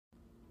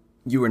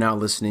You are now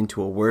listening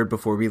to A Word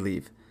Before We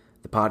Leave,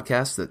 the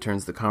podcast that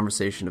turns the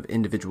conversation of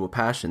individual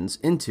passions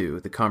into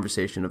the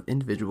conversation of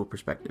individual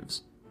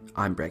perspectives.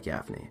 I'm Brett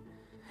Gaffney.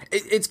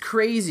 It's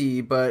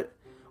crazy, but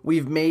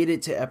we've made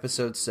it to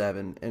episode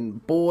 7,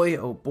 and boy,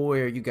 oh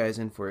boy, are you guys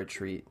in for a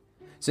treat.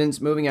 Since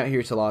moving out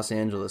here to Los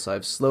Angeles,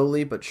 I've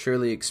slowly but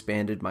surely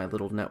expanded my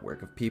little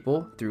network of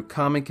people through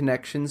common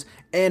connections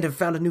and have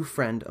found a new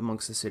friend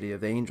amongst the City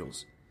of the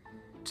Angels.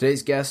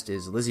 Today's guest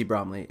is Lizzie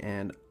Bromley,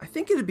 and I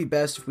think it'd be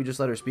best if we just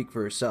let her speak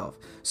for herself.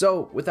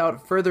 So,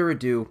 without further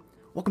ado,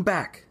 welcome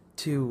back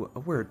to A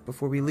Word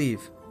Before We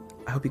Leave.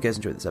 I hope you guys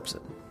enjoyed this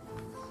episode.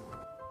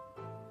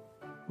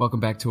 Welcome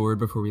back to A Word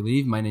Before We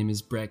Leave. My name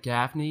is Brett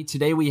Gaffney.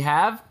 Today we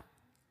have...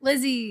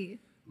 Lizzie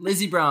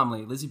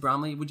Bromley. Lizzie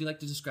Bromley, would you like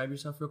to describe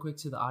yourself real quick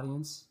to the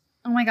audience?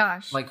 Oh my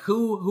gosh. Like,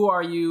 who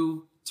are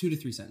you? 2 to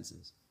 3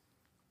 sentences.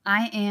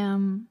 I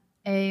am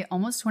a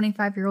almost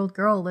 25-year-old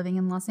girl living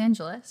in Los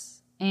Angeles.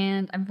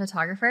 And I'm a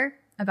photographer,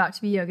 about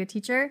to be a yoga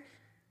teacher,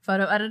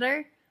 photo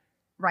editor,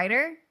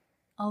 writer,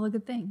 all the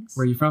good things.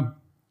 Where are you from?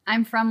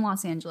 I'm from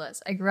Los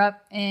Angeles. I grew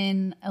up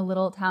in a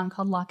little town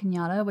called La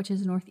Cañada, which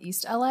is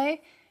northeast LA,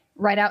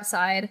 right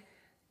outside.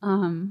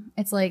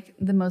 It's like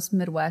the most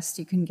Midwest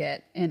you can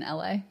get in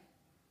LA.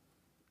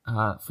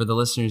 For the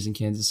listeners in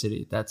Kansas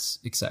City, that's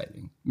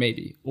exciting.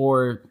 Maybe.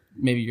 Or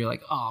maybe you're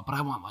like, oh, but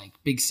I want like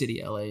big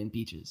city LA and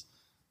beaches.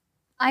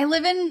 I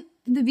live in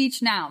the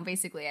beach now,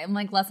 basically. I'm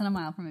like less than a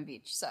mile from a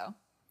beach, so.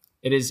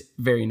 It is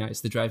very nice.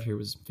 The drive here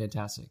was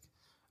fantastic.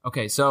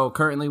 Okay, so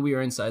currently we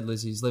are inside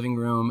Lizzie's living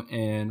room,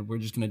 and we're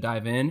just going to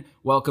dive in.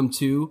 Welcome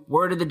to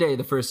Word of the Day,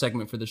 the first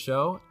segment for the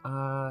show.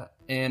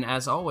 And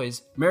as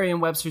always,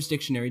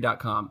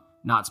 Merriam-Webster's-Dictionary.com,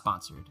 not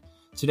sponsored.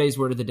 Today's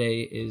word of the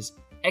day is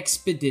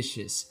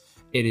expeditious.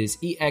 It is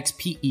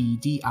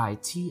expeditious,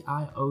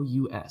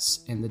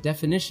 and the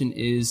definition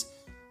is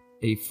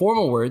a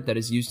formal word that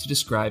is used to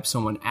describe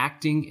someone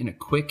acting in a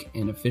quick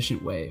and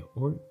efficient way,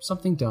 or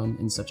something done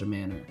in such a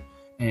manner.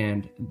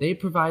 And they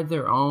provide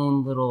their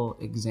own little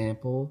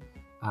example,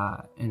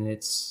 and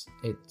it's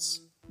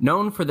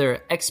known for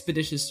their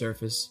expeditious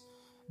service.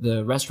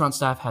 The restaurant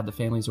staff had the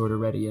family's order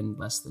ready in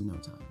less than no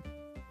time.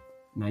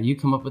 Now you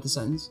come up with a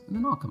sentence, and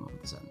then I'll come up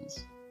with a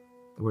sentence.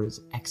 The word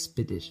is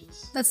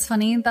expeditious. That's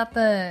funny that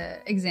the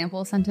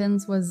example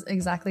sentence was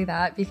exactly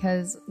that,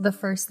 because the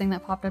first thing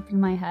that popped up in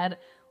my head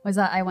was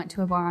that I went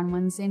to a bar on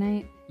Wednesday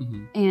night,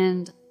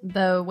 and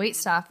the wait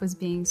staff was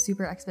being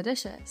super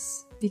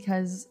expeditious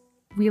because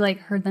we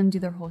heard them do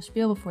their whole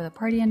spiel before the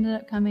party ended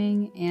up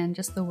coming, and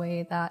just the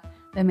way that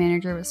the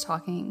manager was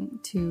talking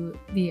to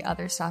the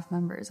other staff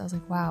members. I was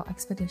like, wow,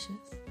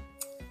 expeditious.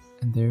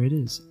 And there it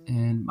is.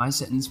 And my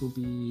sentence will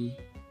be,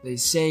 they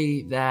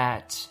say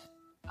that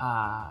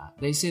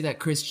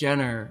Kris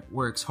Jenner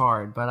works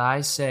hard, but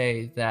I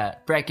say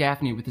that Brett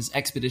Gaffney with his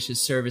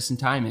expeditious service and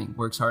timing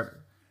works harder.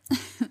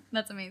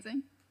 That's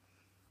amazing.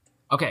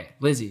 Okay,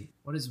 Lizzie,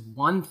 what is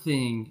one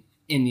thing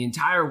in the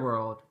entire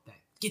world that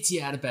gets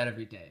you out of bed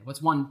every day?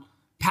 What's one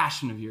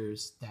passion of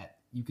yours that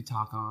you could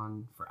talk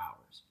on for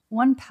hours?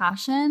 One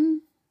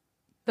passion?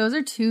 Those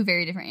are 2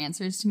 very different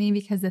answers to me,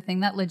 because the thing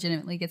that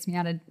legitimately gets me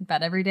out of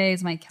bed every day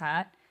is my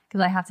cat,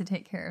 because I have to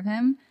take care of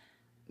him.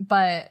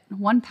 But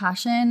one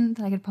passion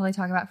that I could probably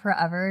talk about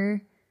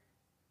forever,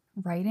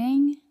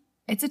 writing.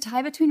 It's a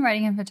tie between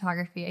writing and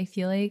photography. I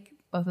feel like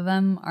both of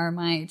them are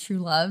my true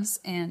loves,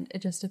 and it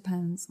just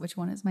depends which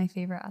one is my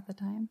favorite at the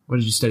time. What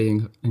did you study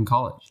in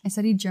college? I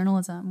studied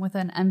journalism with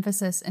an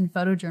emphasis in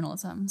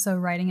photojournalism, so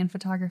writing and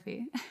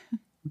photography.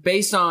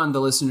 Based on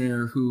the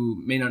listener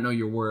who may not know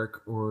your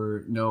work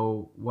or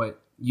know what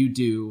you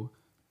do,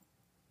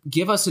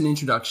 give us an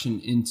introduction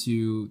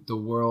into the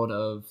world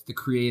of the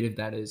creative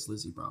that is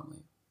Lizzie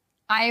Bromley.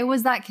 I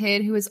was that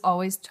kid who was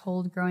always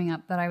told growing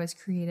up that I was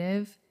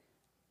creative,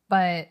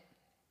 but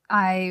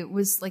I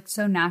was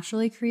so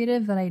naturally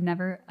creative that I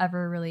never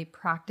ever really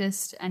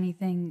practiced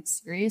anything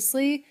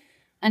seriously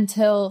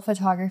until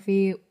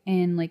photography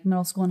in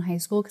middle school and high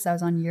school, because I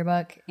was on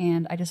yearbook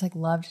and I just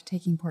loved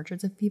taking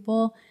portraits of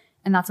people.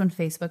 And that's when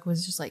Facebook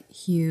was just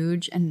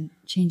huge, and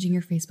changing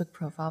your Facebook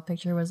profile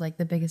picture was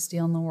the biggest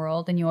deal in the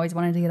world, and you always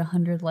wanted to get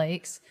 100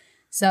 likes.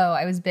 So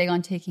I was big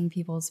on taking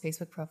people's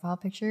Facebook profile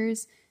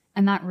pictures,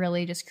 and that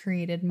really just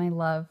created my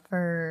love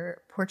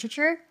for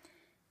portraiture.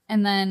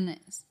 And then,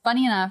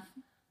 funny enough,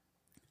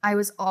 I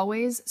was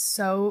always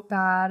so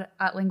bad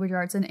at language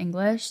arts and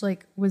English,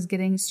 was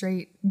getting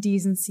straight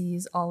D's and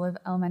C's all of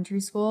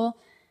elementary school.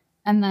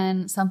 And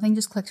then something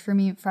just clicked for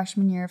me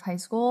freshman year of high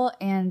school,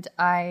 and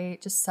I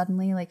just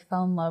suddenly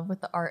fell in love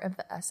with the art of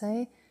the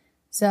essay.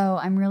 So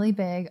I'm really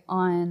big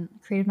on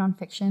creative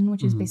nonfiction,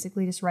 which is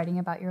basically just writing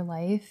about your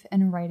life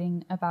and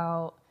writing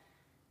about,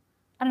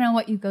 I don't know,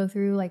 what you go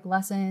through,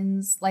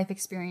 lessons, life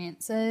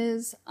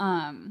experiences.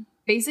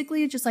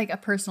 Basically just a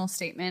personal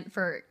statement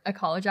for a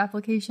college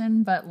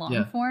application, but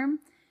long form.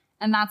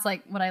 And that's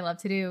what I love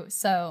to do.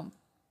 So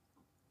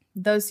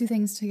those 2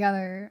 things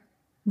together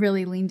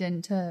really leaned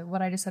into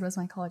what I just said was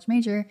my college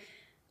major,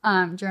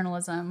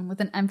 journalism,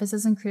 with an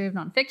emphasis in creative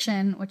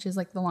nonfiction, which is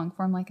the long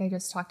form I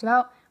just talked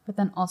about, but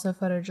then also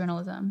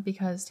photojournalism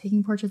because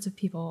taking portraits of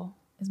people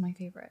is my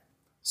favorite.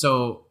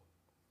 So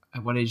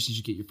at what age did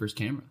you get your first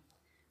camera?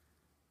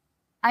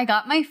 I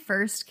got my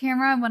first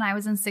camera when I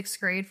was in 6th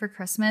grade for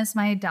Christmas.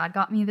 My dad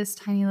got me this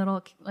tiny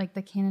little, like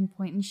the Canon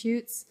point and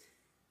shoots.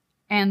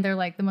 And they're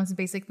like the most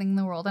basic thing in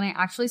the world. And I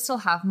actually still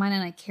have mine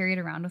and I carry it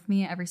around with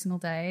me every single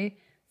day.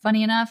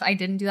 Funny enough, I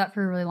didn't do that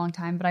for a really long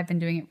time, but I've been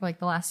doing it for like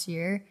the last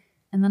year.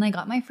 And then I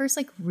got my first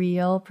like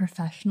real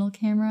professional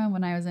camera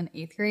when I was in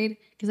 8th grade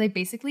because I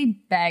basically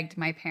begged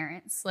my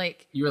parents.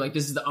 Like, you were like,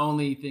 this is the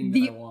only thing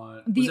that I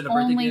want. Was it a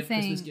birthday gift,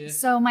 Christmas gift?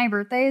 So my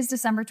birthday is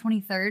December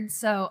 23rd.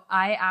 So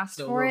I asked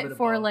for it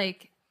for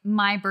like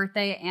my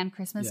birthday and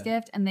Christmas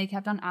gift. And they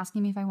kept on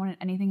asking me if I wanted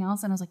anything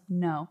else. And I was like,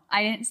 no,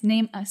 I didn't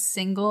name a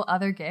single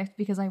other gift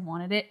because I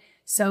wanted it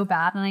so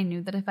bad. And I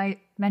knew that if I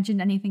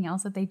mentioned anything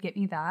else that they'd get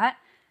me that.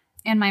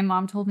 And my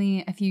mom told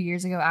me a few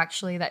years ago,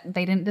 actually, that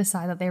they didn't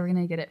decide that they were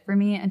going to get it for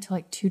me until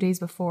like 2 days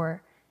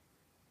before.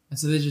 And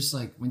so they just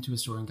like went to a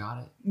store and got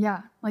it.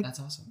 Yeah. Like, that's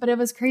awesome. But it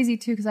was crazy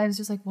too, because I was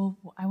just like, well,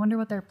 I wonder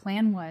what their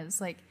plan was.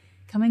 Like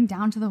coming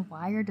down to the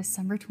wire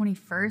December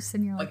 21st.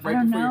 And you're like, right I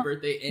don't before know. Your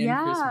birthday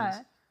and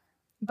Christmas.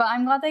 But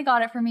I'm glad they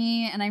got it for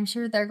me. And I'm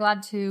sure they're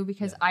glad too,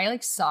 because I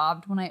like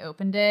sobbed when I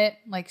opened it,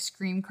 like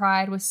scream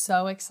cried, was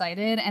so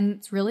excited. And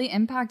it's really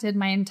impacted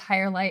my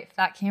entire life,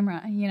 that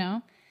camera, you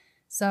know?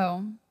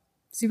 So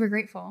super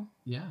grateful.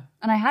 Yeah.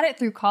 And I had it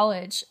through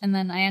college and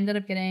then I ended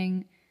up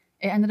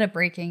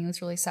breaking. It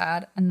was really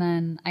sad. And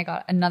then I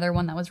got another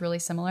one that was really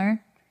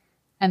similar.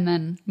 And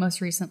then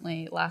most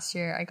recently last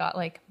year, I got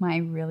like my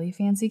really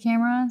fancy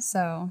camera.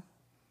 So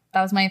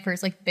that was my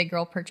first like big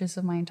girl purchase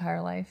of my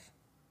entire life.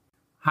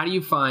 How do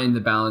you find the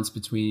balance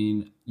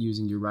between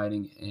using your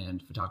writing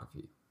and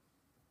photography?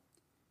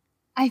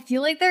 I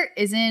feel like there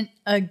isn't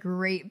a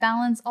great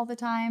balance all the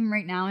time.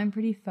 Right now, I'm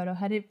pretty photo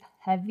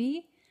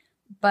heavy,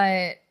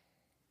 but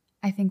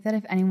I think that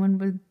if anyone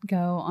would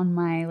go on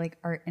my like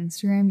art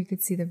Instagram, you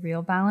could see the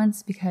real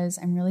balance because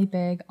I'm really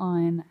big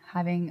on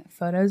having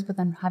photos, but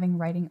then having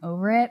writing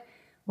over it,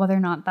 whether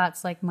or not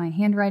that's like my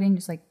handwriting,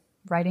 just like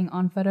writing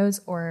on photos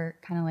or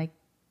kind of like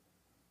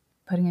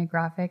putting a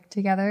graphic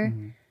together.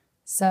 Mm-hmm.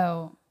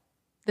 So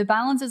the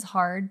balance is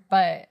hard,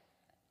 but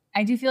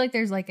I do feel like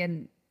there's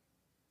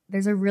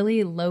a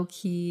really low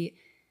key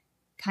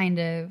kind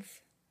of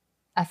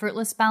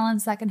effortless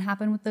balance that can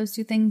happen with those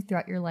two things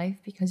throughout your life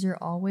because you're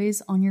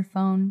always on your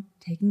phone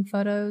taking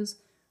photos,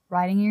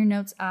 writing in your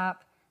notes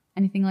app,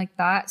 anything like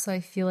that. So I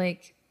feel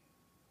like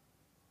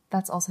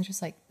that's also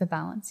just like the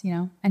balance, you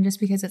know? And just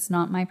because it's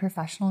not my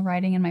professional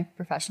writing and my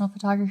professional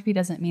photography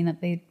doesn't mean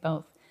that they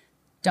both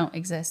don't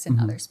exist in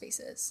other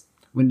spaces.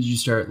 When did you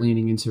start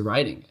leaning into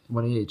writing?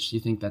 What age do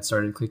you think that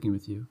started clicking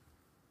with you?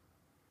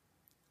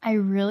 I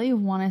really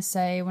want to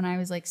say when I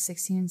was like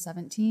 16 and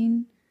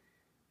 17,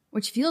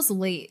 which feels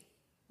late.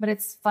 But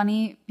it's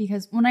funny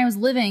because when I was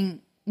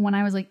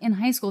like in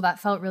high school, that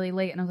felt really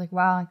late. And I was like,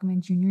 wow, like my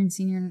junior and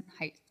senior in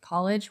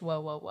college.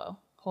 Whoa.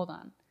 Hold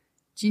on.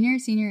 Junior,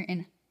 senior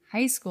in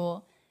high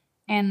school.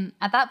 And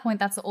at that point,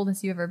 that's the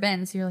oldest you've ever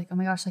been. So you're like, oh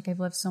my gosh, like I've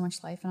lived so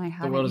much life and I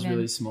haven't. The world is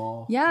really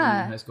small. Yeah. When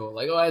you're in high school.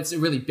 Like, oh, it's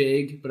really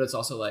big, but it's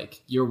also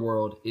like your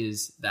world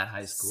is that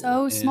high school.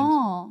 So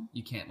small.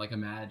 You can't like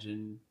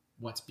imagine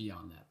what's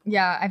beyond that.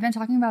 Yeah. I've been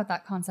talking about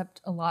that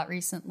concept a lot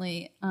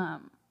recently.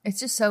 It's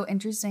just so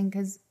interesting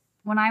because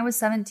when I was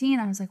 17,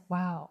 I was like,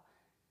 wow,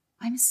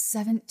 I'm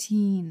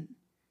 17.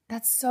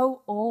 That's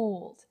so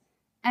old.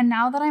 And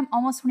now that I'm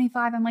almost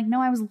 25, I'm like,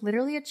 no, I was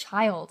literally a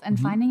child. And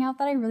finding out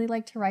that I really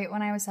liked to write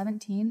when I was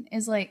 17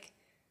 is like,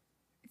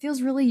 it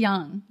feels really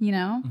young, you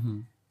know?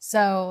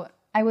 So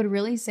I would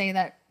really say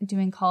that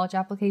doing college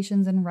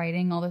applications and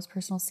writing all those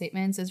personal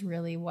statements is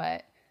really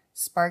what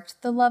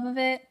sparked the love of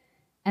it.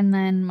 And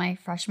then my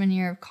freshman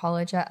year of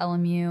college at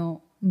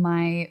LMU,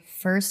 my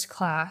first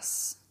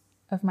class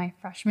of my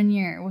freshman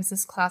year was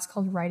this class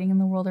called Writing in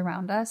the World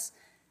Around Us.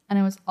 And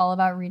it was all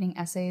about reading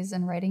essays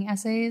and writing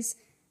essays.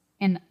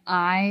 And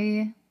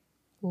I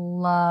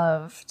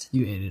loved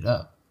You ate it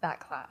up. That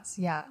class.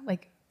 Yeah.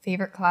 Like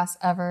favorite class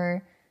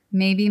ever.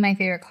 Maybe my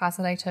favorite class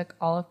that I took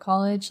all of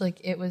college.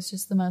 Like it was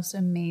just the most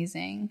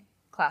amazing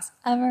class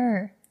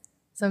ever.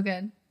 So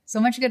good. So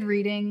much good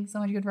reading, so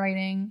much good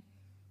writing,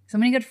 so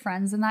many good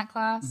friends in that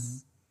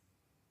class.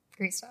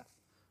 Great stuff.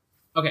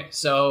 Okay,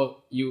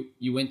 so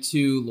you went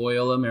to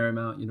Loyola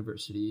Marymount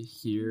University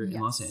here in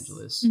Los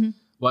Angeles.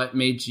 What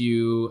made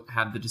you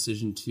have the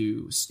decision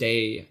to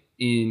stay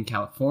in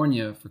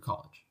California for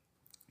college?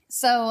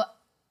 So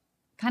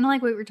kind of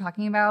like what we were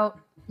talking about,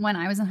 when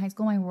I was in high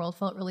school, my world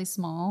felt really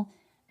small.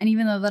 And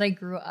even though that I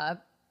grew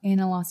up in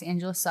a Los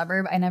Angeles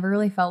suburb, I never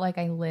really felt like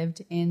I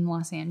lived in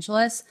Los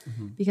Angeles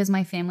because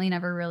my family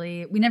never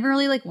really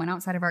like went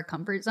outside of our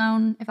comfort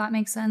zone, if that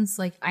makes sense.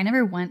 Like I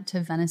never went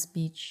to Venice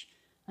Beach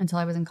until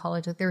I was in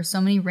college. Like there were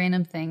so many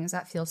random things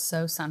that feel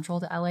so central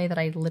to LA that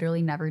I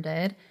literally never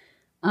did.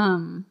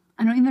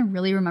 I don't even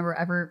really remember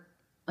ever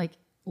like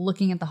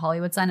looking at the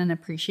Hollywood sign and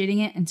appreciating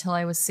it until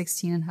I was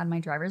 16 and had my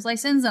driver's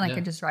license and I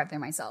could just drive there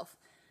myself.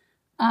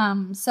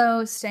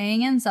 So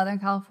staying in Southern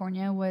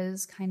California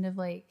was kind of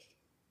like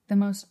the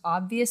most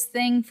obvious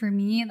thing for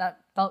me that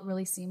felt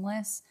really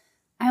seamless.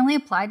 I only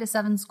applied to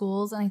 7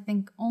 schools, and I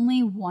think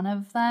only one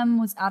of them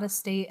was out of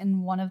state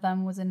and one of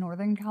them was in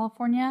Northern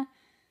California.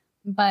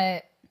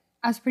 But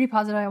I was pretty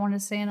positive I wanted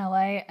to stay in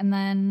LA. And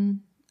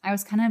then I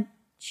was kind of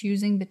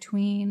choosing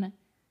between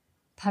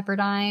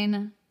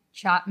Pepperdine,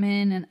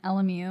 Chapman, and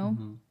LMU.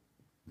 Mm-hmm.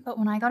 But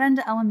when I got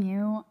into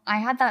LMU, I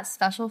had that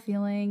special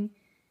feeling,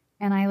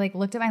 and I like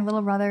looked at my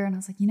little brother and I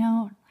was like,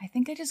 I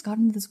think I just got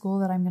into the school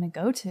that I'm going to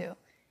go to.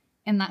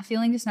 And that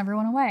feeling just never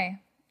went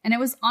away. And it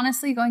was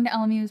honestly, going to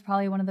LMU was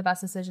probably one of the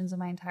best decisions of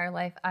my entire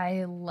life.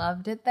 I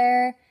loved it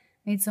there,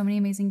 made so many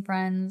amazing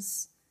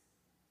friends,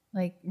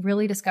 like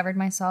really discovered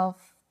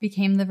myself,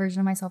 became the version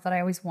of myself that I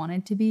always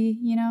wanted to be,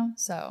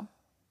 So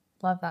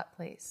love that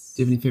place.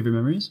 Do you have any favorite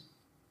memories?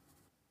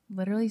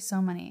 Literally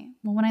so many.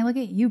 Well, when I look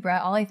at you,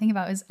 Brett, all I think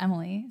about is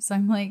Emily. So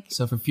I'm like...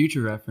 So for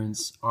future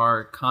reference,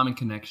 our common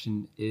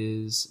connection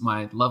is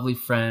my lovely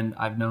friend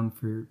I've known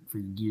for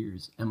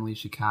years, Emily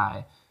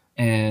Shikai.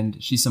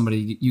 And she's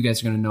somebody you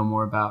guys are going to know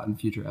more about in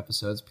future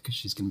episodes because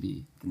she's going to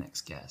be the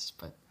next guest.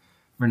 But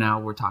for now,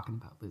 we're talking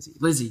about Lizzie.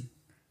 Lizzie,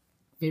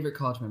 favorite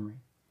college memory?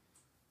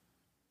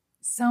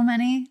 So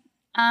many.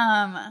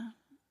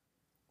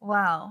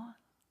 Wow.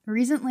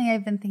 Recently,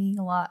 I've been thinking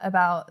a lot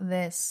about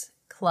this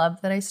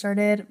club that I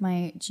started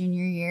my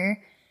junior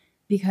year,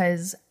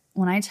 because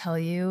when I tell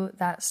you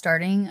that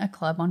starting a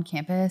club on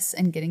campus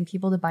and getting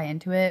people to buy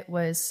into it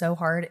was so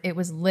hard, it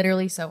was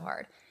literally so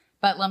hard.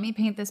 But let me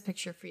paint this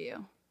picture for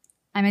you.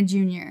 I'm a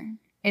junior.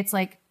 It's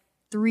like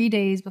 3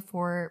 days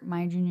before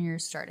my junior year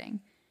is starting.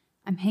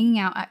 I'm hanging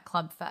out at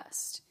Club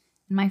Fest.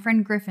 And my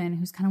friend Griffin,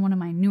 who's kind of one of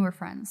my newer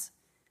friends,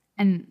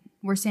 and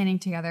we're standing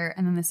together.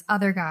 And then this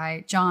other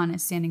guy, John,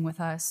 is standing with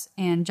us.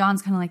 And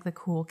John's kind of like the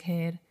cool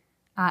kid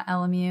at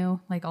LMU.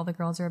 Like all the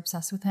girls are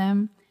obsessed with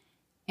him.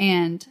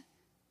 And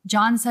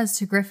John says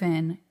to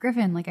Griffin,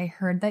 like, I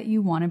heard that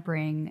you want to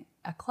bring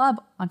a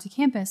club onto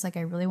campus. Like,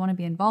 I really want to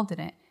be involved in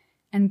it.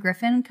 And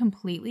Griffin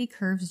completely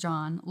curves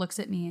John, looks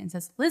at me and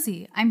says,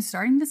 Lizzie, I'm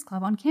starting this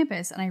club on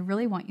campus and I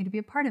really want you to be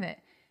a part of it.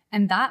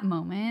 And that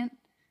moment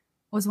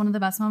was one of the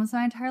best moments of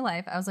my entire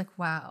life. I was like,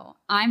 wow,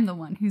 I'm the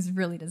one who's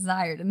really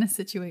desired in this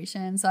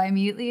situation. So I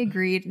immediately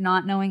agreed,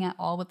 not knowing at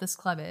all what this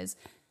club is.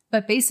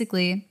 But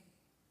basically,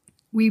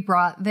 we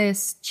brought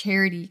this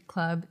charity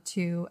club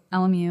to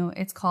LMU.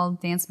 It's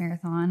called Dance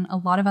Marathon. A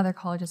lot of other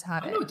colleges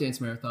have it. I know what Dance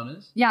Marathon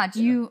is. Yeah,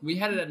 We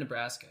had it at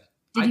Nebraska.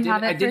 Did you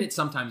have it? I did it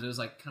sometimes. It was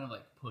like kind of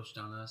like pushed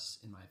on us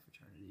in my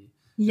fraternity.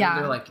 Yeah.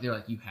 They're like,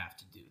 you have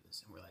to do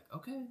this. And we're like,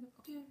 okay.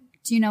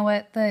 Do you know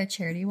what the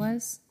charity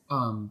was?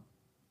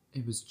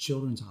 It was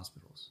children's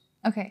hospitals.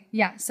 Okay,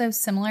 yeah. So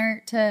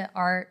similar to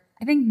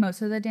I think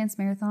most of the dance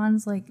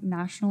marathons, like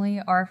nationally,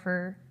 are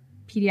for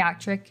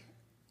pediatric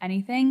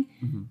anything.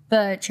 Mm-hmm.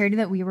 The charity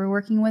that we were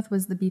working with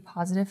was the Be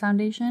Positive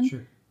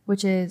Foundation,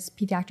 which is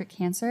pediatric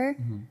cancer.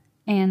 Mm-hmm.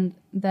 And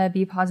the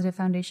Be Positive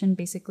Foundation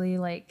basically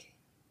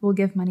will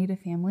give money to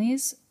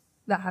families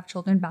that have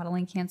children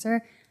battling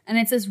cancer. And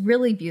it's this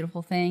really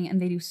beautiful thing.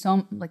 And they do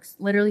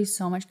literally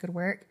so much good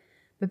work.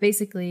 But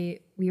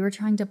basically, we were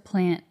trying to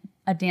plant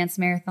a dance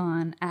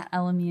marathon at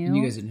LMU. And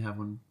you guys didn't have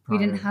one prior.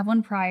 We didn't have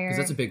one prior. Because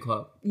that's a big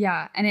club.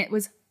 Yeah. And it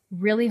was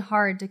really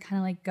hard to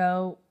kind of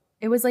go.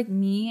 It was like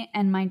me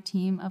and my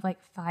team of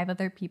 5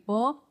 other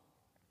people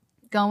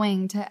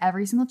going to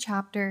every single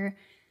chapter,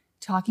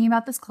 talking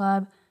about this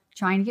club,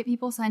 trying to get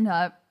people signed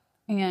up.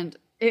 And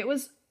it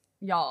was,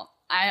 y'all,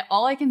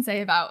 all I can say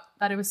about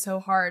that, it was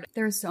so hard.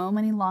 There were so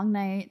many long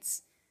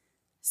nights,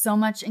 so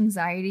much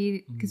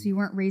anxiety because we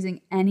weren't raising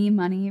any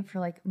money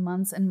for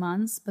months and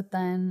months. But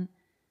then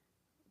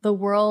the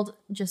world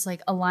just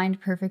aligned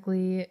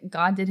perfectly.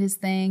 God did his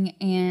thing.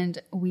 And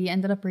we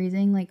ended up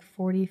raising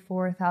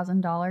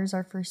 $44,000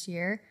 our first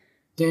year.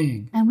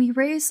 Dang. And we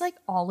raised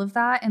all of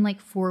that in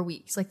 4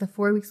 weeks, the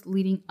 4 weeks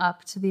leading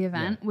up to the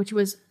event, which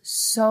was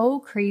so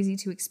crazy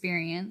to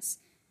experience.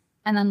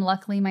 And then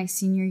luckily my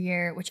senior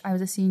year, which I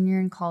was a senior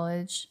in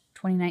college,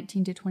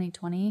 2019 to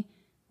 2020,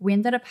 we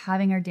ended up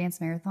having our dance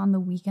marathon the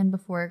weekend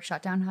before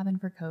shutdown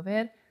happened for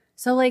COVID.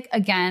 So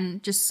again,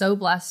 just so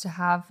blessed to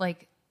have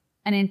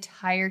an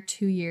entire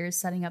 2 years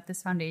setting up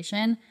this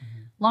foundation.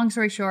 Mm-hmm. Long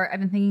story short, I've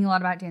been thinking a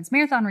lot about Dance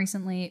Marathon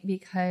recently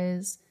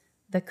because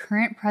the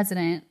current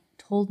president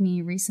told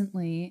me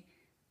recently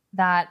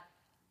that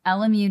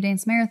LMU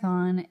Dance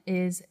Marathon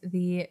is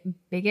the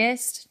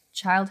biggest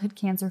childhood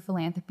cancer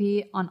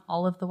philanthropy on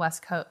all of the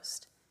West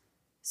Coast.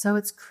 So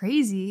it's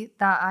crazy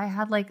that I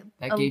had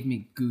That gave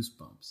me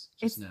goosebumps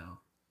just now.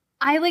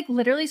 I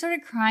literally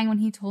started crying when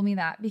he told me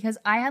that because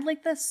I had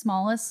the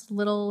smallest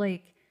little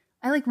I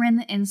ran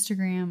the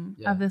Instagram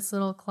of this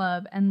little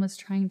club and was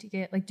trying to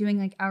get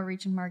doing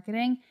outreach and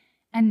marketing,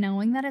 and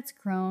knowing that it's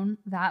grown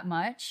that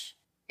much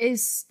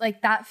is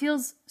that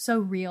feels so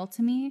real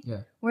to me.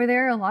 Yeah. Where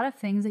there are a lot of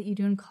things that you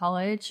do in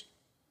college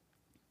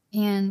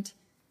and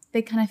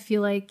they kind of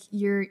feel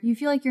you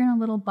feel like you're in a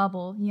little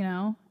bubble,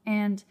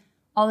 and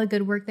all the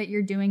good work that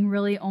you're doing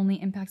really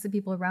only impacts the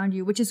people around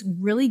you, which is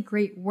really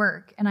great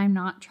work. And I'm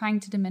not trying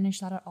to diminish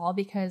that at all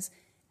because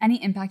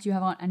any impact you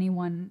have on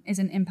anyone is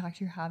an impact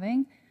you're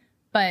having.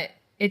 But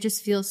it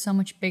just feels so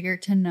much bigger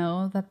to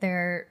know that there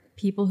are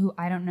people who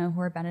I don't know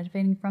who are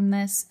benefiting from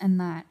this, and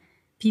that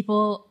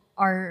people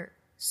are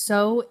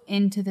so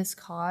into this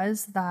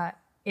cause that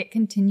it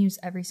continues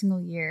every single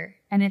year.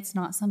 And it's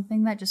not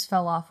something that just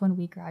fell off when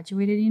we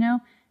graduated, you know?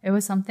 It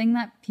was something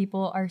that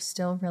people are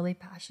still really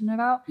passionate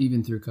about.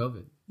 Even through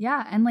COVID.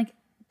 Yeah. And like,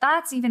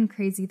 that's even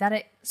crazy that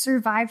it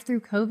survived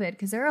through COVID,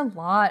 because there are a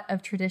lot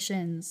of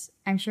traditions,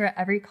 I'm sure, at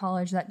every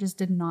college that just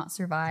did not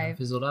survive.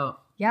 Fizzled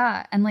out.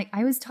 Yeah. And like,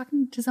 I was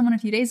talking to someone a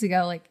few days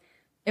ago, like,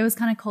 it was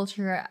kind of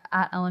culture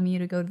at LMU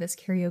to go to this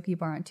karaoke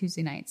bar on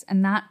Tuesday nights.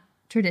 And that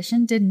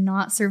tradition did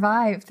not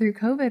survive through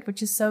COVID,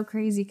 which is so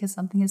crazy, because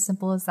something as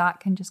simple as that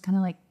can just kind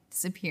of like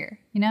disappear,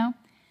 you know?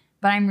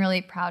 But I'm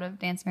really proud of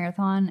Dance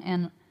Marathon,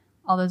 and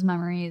all those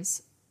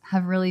memories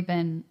have really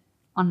been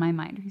on my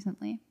mind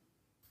recently.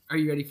 Are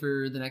you ready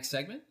for the next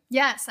segment?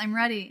 Yes, I'm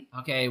ready.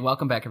 Okay,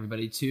 welcome back,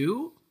 everybody,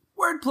 to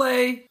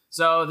Wordplay.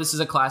 So this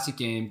is a classic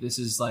game. This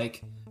is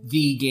like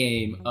the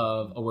game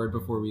of a word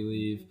before we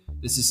leave.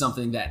 This is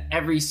something that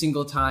every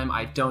single time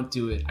I don't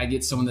do it, I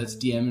get someone that's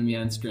DMing me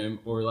on Instagram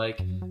or like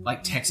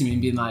texting me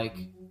and being like,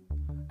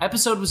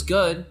 episode was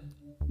good,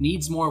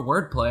 needs more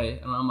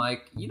wordplay. And I'm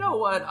like, you know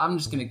what? I'm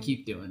just going to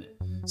keep doing it.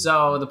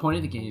 So the point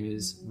of the game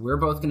is we're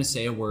both going to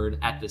say a word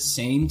at the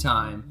same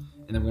time,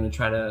 and then we're going to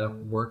try to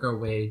work our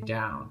way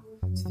down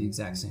to the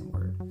exact same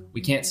word.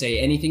 We can't say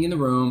anything in the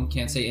room,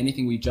 can't say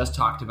anything we just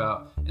talked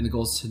about, and the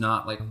goal is to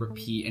not like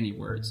repeat any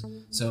words.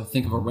 So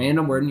think of a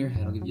random word in your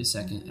head. I'll give you a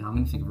second, and I'm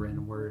going to think of a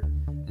random word,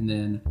 and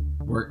then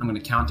I'm going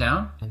to count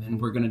down, and then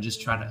we're going to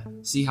just try to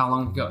see how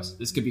long it goes.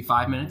 This could be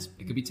 5 minutes,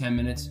 it could be 10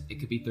 minutes, it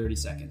could be 30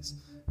 seconds.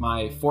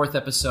 My 4th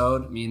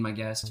episode, me and my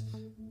guest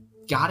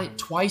got it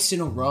twice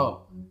in a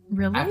row.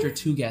 Really? After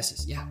 2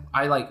 guesses. Yeah.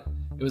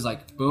 It was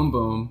like boom,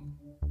 boom,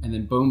 and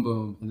then boom,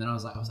 boom. And then I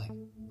was like,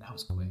 that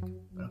was quick.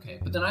 But okay.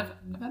 But then I've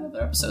had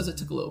other episodes that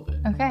took a little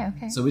bit. Okay.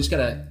 So we just got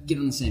to get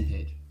on the same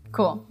page.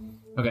 Cool.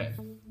 Okay.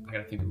 I got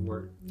to think of a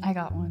word. I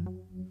got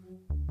one.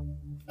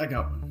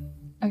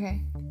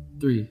 Okay.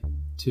 3,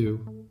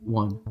 2,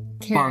 1.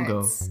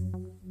 Carrots.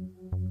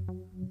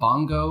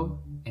 Bongo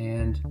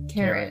and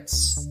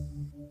Carrots.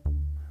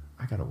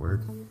 I got a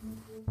word.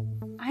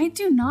 I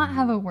do not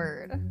have a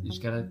word. You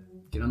just got to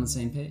get on the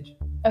same page.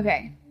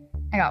 Okay.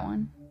 I got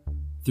one.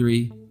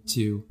 3,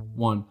 2,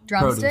 1.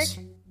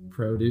 Drumstick.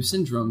 Produce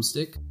and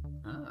drumstick.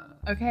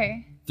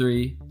 Okay.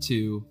 3,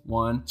 2,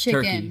 1.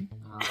 Chicken. Turkey.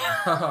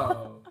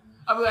 Oh.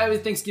 I mean,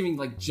 Thanksgiving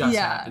just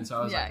happened, so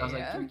I was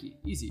like, turkey,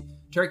 easy.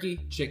 Turkey,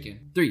 chicken.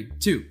 3,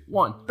 2,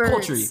 1. Birds.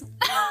 Poultry.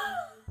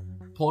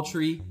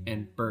 Poultry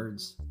and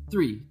birds.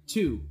 3,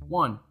 2,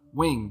 1.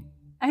 Wing.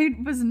 I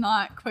was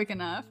not quick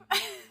enough.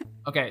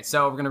 Okay,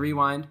 so we're gonna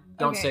rewind.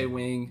 Don't say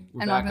wing.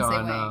 We're back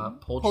on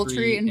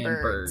poultry and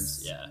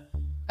birds. Yeah.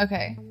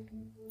 Okay.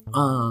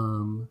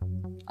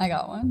 I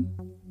got one.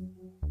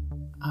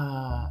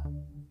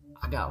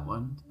 I got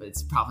one, but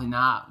it's probably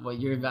not what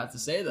you're about to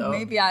say, though.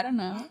 Maybe, I don't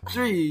know.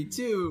 3,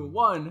 2,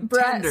 1.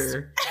 Breast.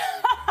 Tender.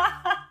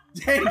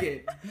 Dang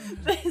it.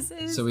 This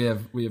is so we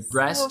have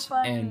breast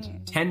funny.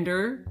 and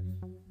tender.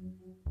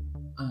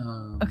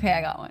 Okay,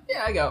 I got one.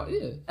 Yeah, I got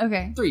it. Yeah.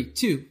 Okay. 3,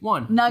 2,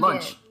 1. Nugget.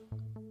 Lunch.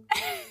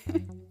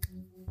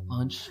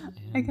 Lunch.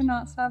 And I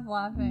cannot stop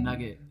laughing.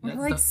 Nugget. We're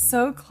like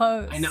so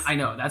close. I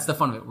know. That's the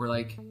fun of it. We're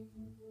like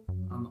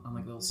on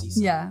like a little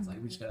seesaw. Yeah. It's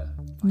like we just gotta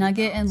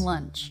Nugget and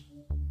lunch.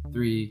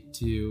 3,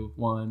 2,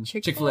 1.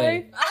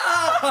 Chick-fil-A.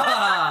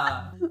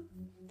 Ah!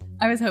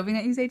 I was hoping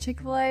that you say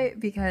Chick-fil-A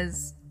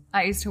because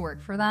I used to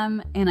work for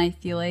them, and I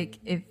feel like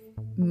if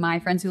my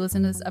friends who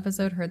listen to this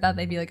episode heard that,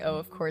 they'd be like, oh,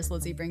 of course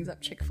Lizzie brings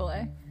up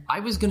Chick-fil-A. I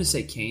was gonna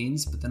say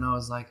Cane's, but then I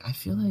was like, I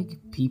feel like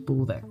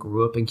people that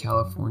grew up in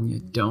California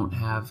don't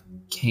have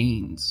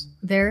Cane's.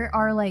 There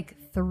are like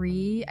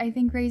 3, I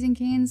think, Raising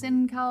Cane's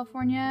in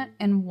California,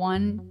 and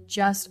one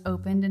just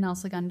opened in El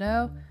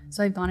Segundo,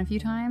 so I've gone a few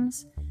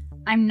times.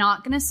 I'm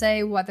not gonna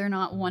say whether or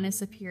not one is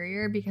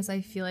superior because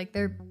I feel like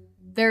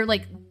they're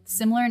like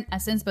similar in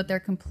essence, but they're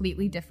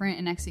completely different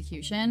in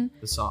execution.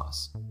 The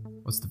sauce.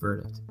 What's the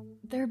verdict?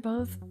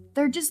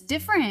 They're just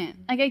different.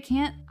 Like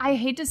I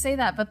hate to say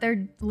that, but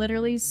they're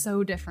literally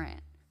so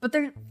different. But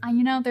they're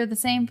the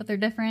same, but they're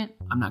different.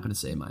 I'm not going to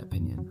say my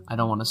opinion. I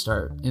don't want to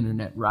start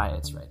internet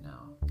riots right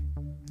now.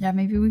 Yeah,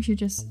 maybe we should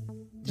just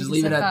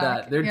leave it at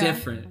that. They're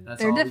different.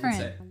 That's all different.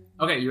 we can say.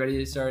 Okay, you ready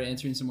to start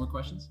answering some more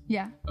questions?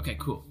 Yeah. Okay,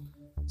 cool.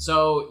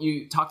 So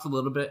you talked a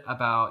little bit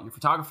about your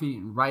photography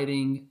and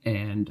writing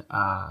and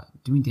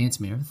doing Dance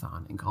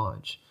Marathon in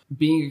college.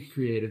 Being a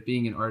creative,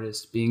 being an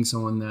artist, being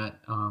someone that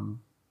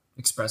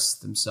expresses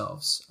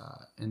themselves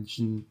and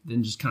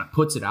then just kind of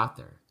puts it out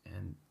there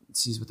and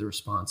sees what the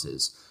response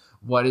is.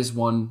 What is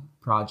one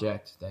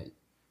project that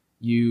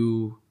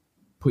you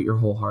put your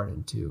whole heart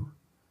into,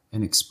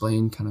 and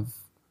explain kind of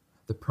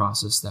the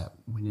process that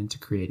went into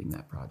creating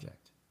that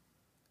project?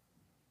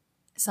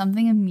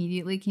 Something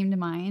immediately came to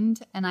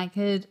mind,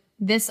 and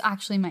this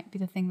actually might be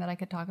the thing that I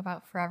could talk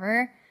about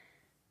forever.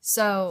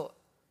 So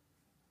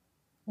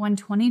when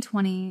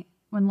 2020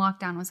 when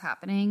lockdown was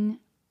happening,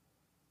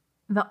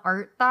 the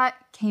art that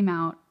came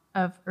out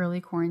of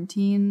early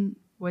quarantine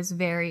was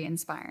very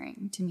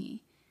inspiring to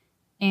me.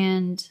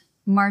 And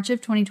March of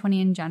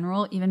 2020 in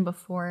general, even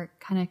before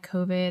kind of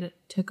COVID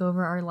took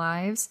over our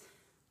lives,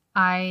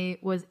 I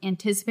was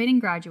anticipating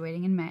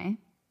graduating in May.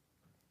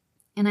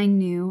 And I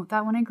knew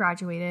that when I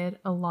graduated,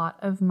 a lot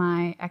of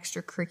my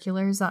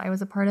extracurriculars that I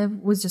was a part of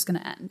was just going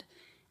to end.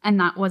 And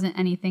that wasn't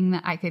anything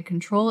that I could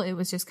control. It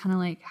was just kind of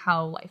like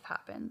how life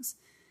happens.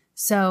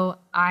 So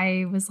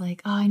I was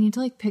like, oh, I need to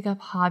like pick up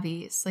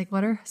hobbies. Like,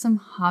 what are some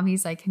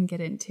hobbies I can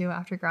get into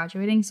after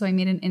graduating? So I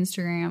made an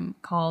Instagram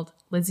called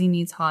Lizzie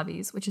Needs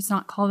Hobbies, which is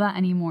not called that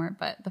anymore,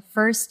 but the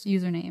first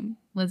username,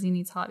 Lizzie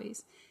Needs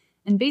Hobbies.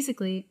 And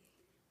basically,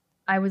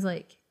 I was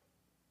like,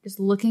 just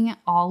looking at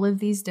all of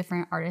these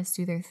different artists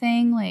do their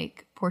thing,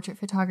 like portrait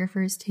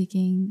photographers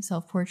taking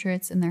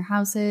self-portraits in their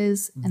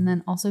houses, and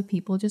then also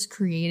people just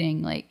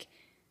creating like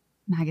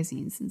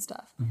magazines and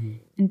stuff.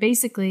 And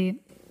basically,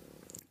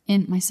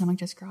 my stomach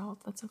just growled.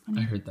 That's so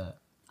funny. I heard that.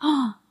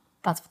 Oh,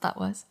 that's what that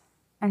was.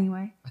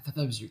 Anyway. I thought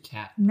that was your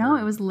cat. No,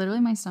 it was literally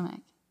my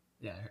stomach.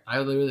 Yeah, I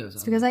literally was.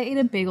 It's because I ate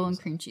a bagel and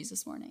cream cheese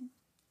this morning.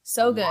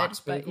 So good,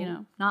 lox but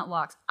bagel? not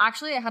lox.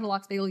 Actually, I had a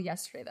lox bagel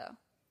yesterday though.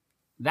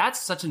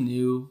 That's such a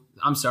new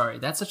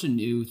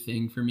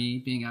thing for me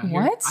being out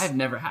here. What? I've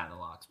never had a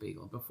lox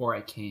bagel before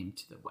I came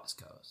to the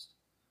West Coast.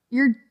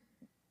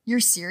 You're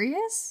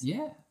serious?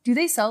 Yeah. Do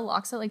they sell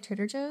lox at like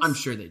Trader Joe's? I'm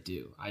sure they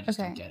do. I just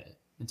Okay. don't get it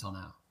until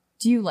now.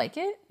 Do you like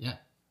it? Yeah.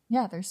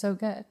 Yeah, they're so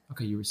good.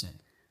 Okay, you were saying.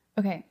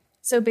 Okay.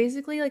 So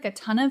basically like a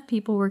ton of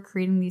people were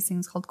creating these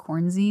things called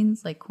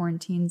quarantines, like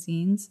quarantine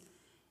zines.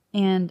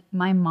 And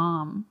my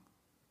mom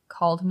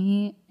called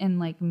me in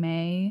like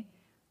May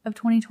of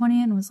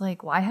 2020 and was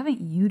like, why haven't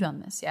you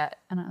done this yet?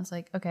 And I was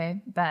like,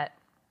 okay, bet.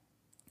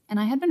 And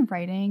I had been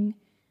writing.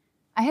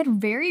 I had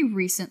very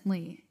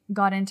recently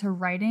got into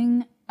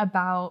writing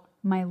about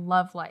my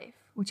love life,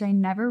 which I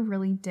never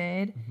really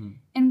did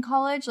in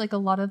college. Like a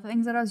lot of the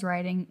things that I was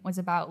writing was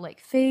about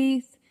like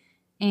faith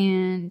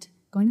and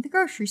going to the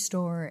grocery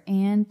store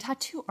and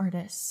tattoo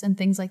artists and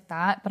things like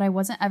that. But I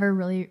wasn't ever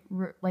really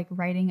like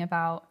writing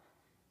about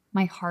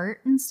my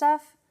heart and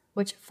stuff,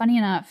 which funny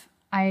enough,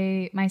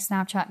 my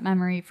Snapchat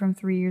memory from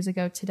 3 years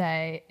ago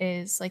today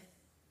is like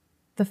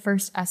the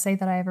first essay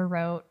that I ever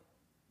wrote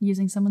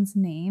using someone's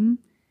name,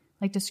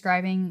 like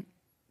describing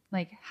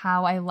like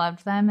how I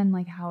loved them and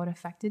like how it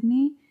affected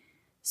me.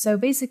 So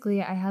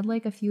basically I had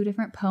like a few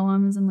different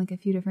poems and like a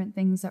few different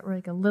things that were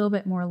like a little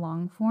bit more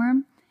long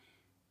form.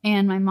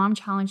 And my mom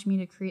challenged me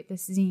to create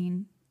this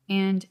zine.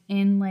 And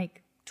in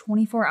like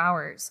 24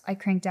 hours, I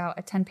cranked out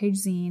a 10-page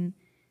zine.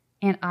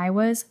 And I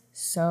was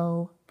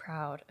so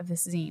proud of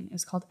this zine. It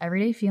was called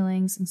Everyday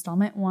Feelings,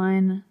 Installment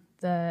 1.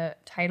 The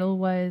title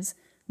was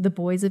The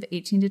Boys of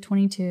 18 to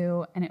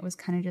 22. And it was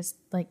kind of just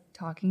like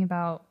talking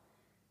about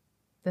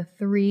the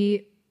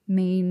three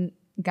main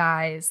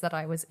guys that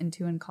I was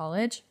into in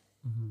college.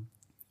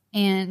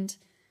 And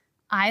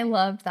I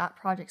loved that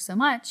project so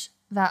much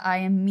that I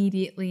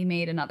immediately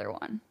made another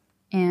one.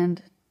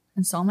 And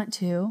Installment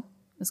 2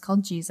 was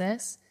called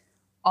Jesus,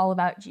 all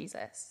about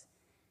Jesus.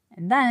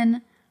 And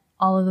then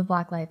all of the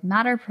Black Lives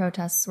Matter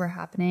protests were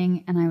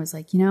happening. And I was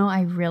like,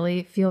 I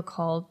really feel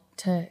called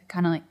to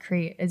kind of like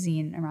create a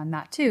zine around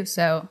that too.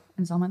 So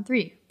Installment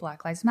 3,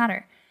 Black Lives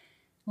Matter.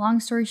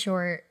 Long story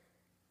short,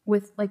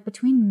 with like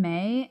between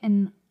May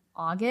and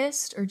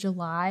August or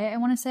July, I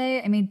want to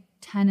say, I made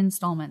 10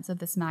 installments of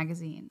this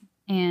magazine.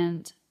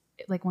 And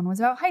like one was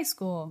about high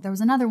school. There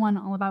was another one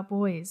all about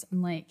boys.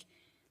 And like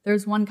there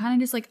was one kind of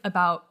just like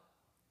about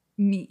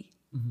me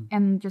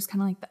and just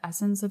kind of like the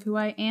essence of who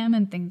I am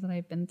and things that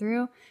I've been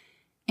through.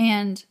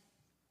 And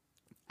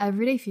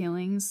Everyday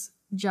Feelings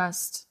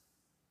just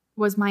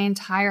was my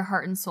entire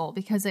heart and soul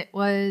because it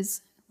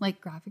was like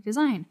graphic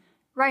design,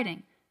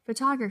 writing,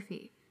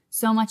 photography,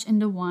 so much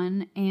into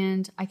one.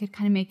 And I could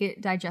kind of make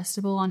it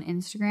digestible on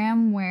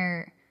Instagram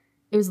where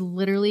it was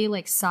literally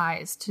like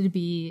sized to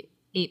be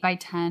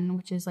 8:10,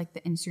 which is like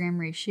the Instagram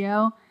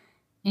ratio.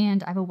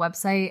 And I have a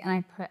website and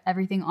I put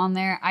everything on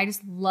there. I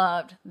just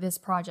loved this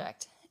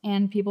project.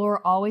 And people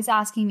were always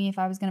asking me if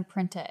I was going to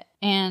print it.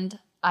 And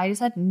I just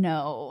said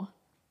no.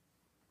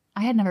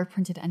 I had never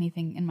printed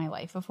anything in my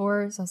life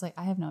before. So I was like,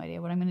 I have no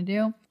idea what I'm going to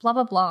do. Blah,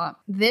 blah, blah.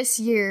 This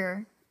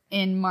year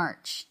in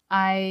March,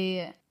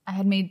 I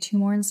had made 2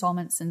 more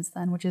installments since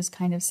then, which is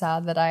kind of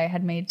sad that I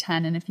had made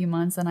 10 in a few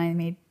months and I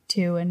made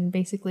 2 in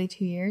basically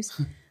 2 years.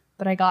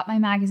 But I got my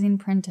magazine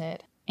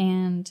printed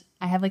and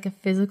I have like a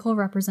physical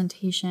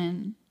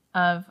representation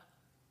of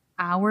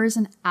hours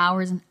and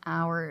hours and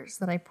hours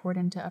that I poured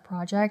into a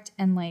project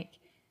and like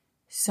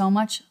so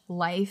much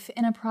life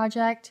in a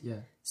project.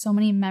 Yeah. So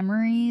many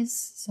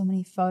memories, so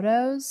many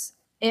photos.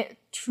 It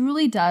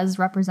truly does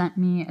represent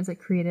me as a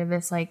creative,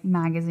 this like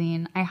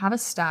magazine. I have a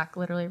stack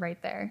literally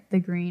right there, the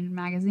green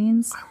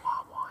magazines. I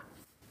want one.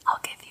 I'll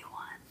give you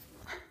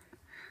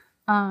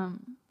one.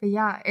 But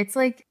yeah, it's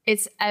like,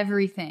 it's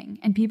everything.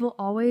 And people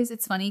always,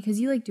 it's funny because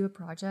you like do a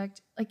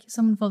project, like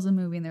someone films a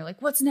movie and they're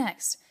like, what's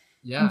next?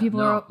 Yeah. And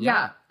people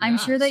I'm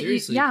sure that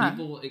seriously,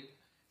 people,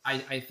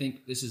 I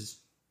think this is,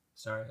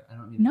 sorry, I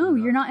don't mean to interrupt.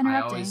 You're not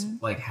interrupting. I always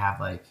like have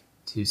like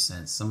 2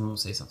 cents. Someone will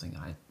say something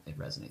and it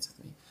resonates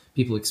with me.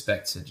 People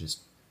expect to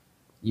just,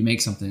 you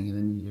make something and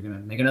then you're going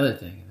to make another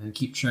thing and then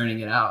keep churning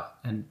it out.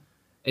 And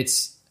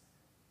it's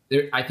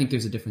there. I think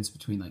there's a difference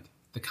between like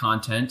the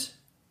content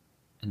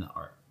and the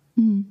art.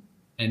 Mm-hmm.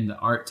 And the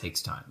art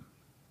takes time.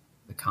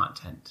 The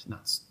content,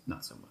 not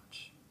so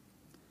much.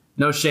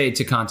 No shade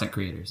to content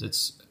creators.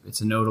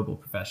 It's a notable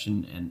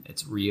profession and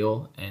it's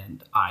real.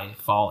 And I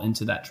fall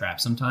into that trap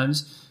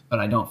sometimes, but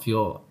I don't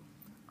feel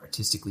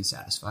artistically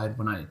satisfied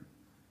when I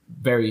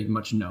very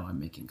much know I'm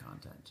making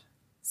content.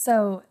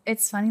 So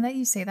it's funny that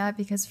you say that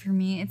because for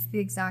me, it's the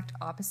exact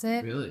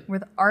opposite. Really?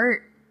 With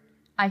art,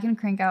 I can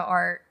crank out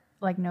art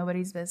like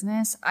nobody's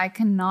business. I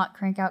cannot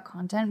crank out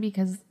content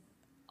because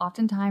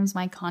oftentimes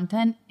my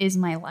content is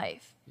my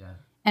life. Yeah.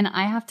 And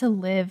I have to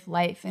live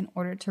life in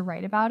order to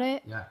write about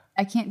it. Yeah.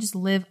 I can't just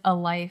live a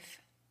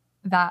life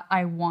that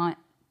I want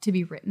to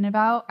be written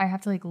about. I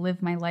have to like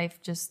live my life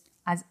just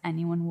as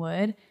anyone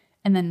would.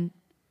 And then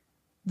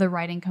the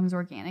writing comes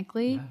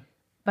organically. Yeah.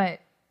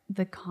 But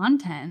the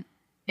content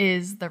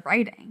is the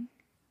writing.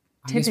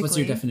 I guess what's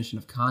your definition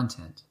of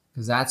content?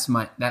 Because that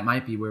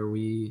might be where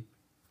we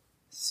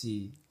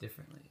see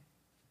differently.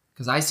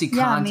 Because I see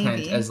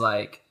content as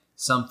like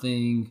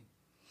something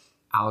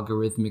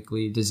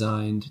algorithmically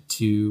designed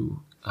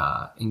to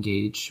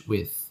engage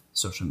with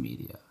social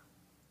media.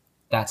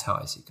 That's how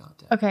I see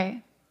content.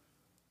 Okay.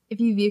 If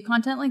you view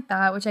content like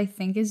that, which I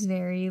think is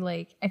very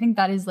like, I think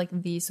that is like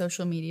the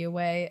social media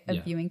way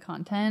of viewing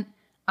content.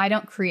 I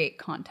don't create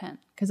content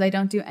because I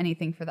don't do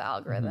anything for the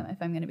algorithm,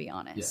 if I'm going to be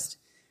honest.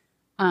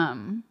 Yeah.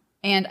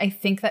 And I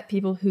think that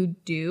people who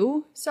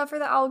do stuff for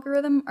the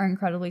algorithm are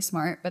incredibly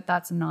smart, but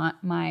that's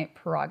not my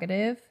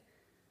prerogative.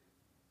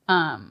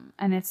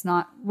 And it's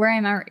not where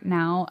I'm at right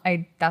now.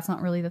 That's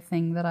not really the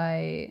thing that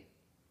I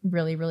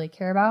really, really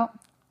care about.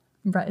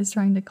 Brett is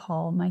trying to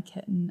call my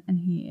kitten and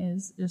he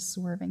is just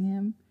swerving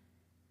him.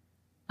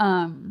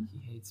 He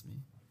hates me.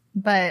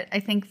 But I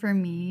think for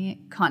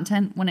me,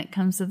 content when it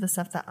comes to the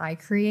stuff that I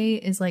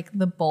create is like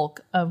the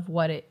bulk of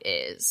what it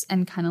is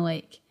and kind of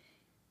like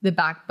the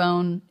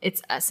backbone,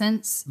 its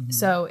essence. Mm-hmm.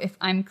 So if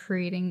I'm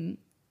creating,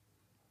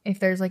 if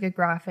there's like a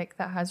graphic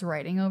that has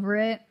writing over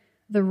it,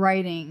 the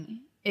writing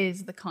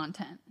is the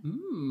content.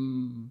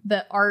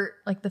 The art,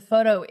 like the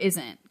photo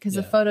isn't, because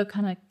the photo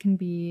kind of can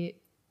be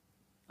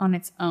on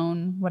its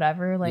own,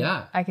 whatever. Like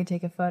I could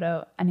take a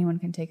photo, anyone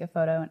can take a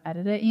photo and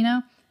edit it, you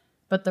know?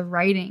 But the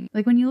writing,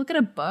 like when you look at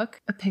a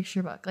book, a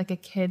picture book, like a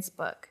kid's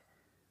book,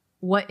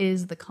 what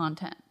is the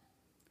content?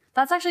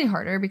 That's actually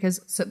harder because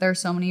there are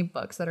so many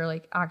books that are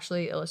like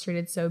actually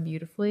illustrated so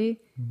beautifully.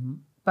 Mm-hmm.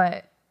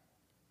 But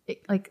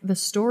like the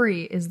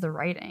story is the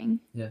writing.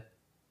 Yeah.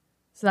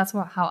 So that's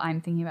how I'm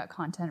thinking about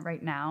content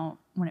right now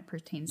when it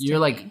pertains to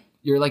me.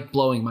 You're like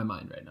blowing my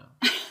mind right now.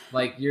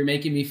 Like you're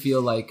making me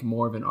feel like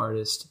more of an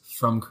artist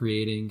from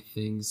creating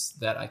things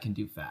that I can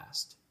do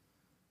fast.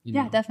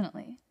 Yeah,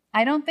 definitely.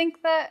 I don't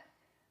think that,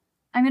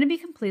 I'm going to be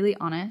completely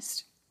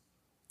honest.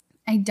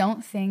 I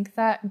don't think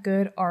that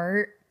good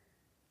art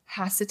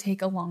has to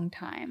take a long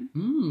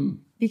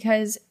time.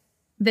 Because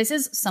this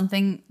is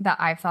something that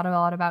I've thought a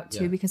lot about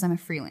too, because I'm a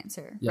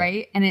freelancer,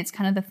 right? And it's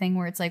kind of the thing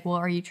where it's like, well,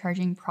 are you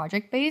charging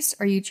project based?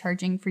 Or are you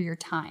charging for your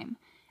time?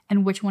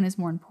 And which one is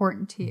more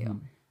important to you?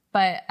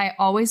 But I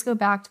always go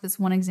back to this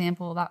one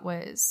example that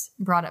was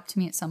brought up to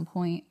me at some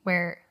point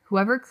where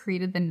whoever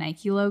created the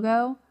Nike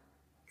logo,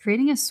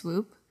 creating a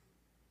swoop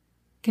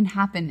can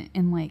happen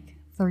in like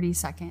 30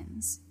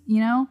 seconds, you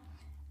know?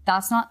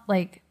 That's not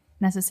like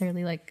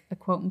necessarily like a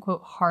quote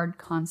unquote hard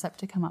concept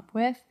to come up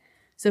with.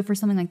 So for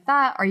something like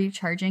that, are you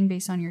charging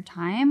based on your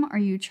time? Are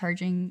you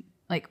charging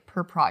like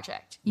per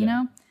project, you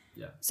know?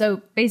 Yeah.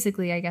 So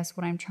basically, I guess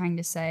what I'm trying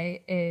to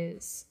say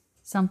is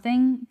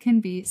something can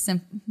be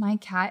My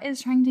cat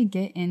is trying to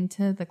get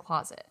into the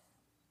closet.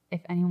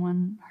 If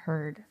anyone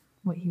heard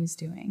what he was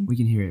doing. We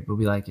can hear it, but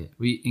we like it.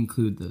 We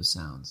include those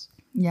sounds.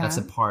 Yeah. That's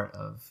a part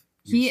of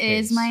He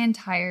is my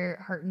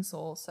entire heart and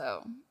soul,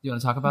 so. You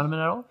want to talk about him at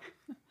all?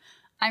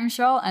 I'm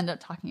sure I'll end up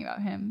talking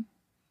about him.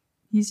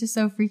 He's just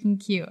so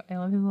freaking cute. I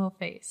love his little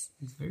face.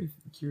 He's very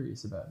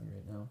curious about me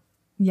right now.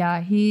 Yeah,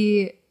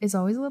 he is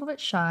always a little bit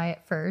shy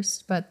at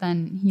first, but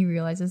then he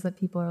realizes that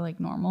people are like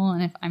normal.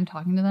 And if I'm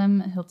talking to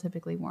them, he'll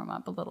typically warm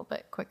up a little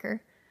bit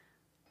quicker.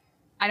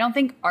 I don't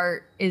think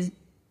art is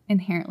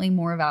inherently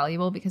more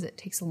valuable because it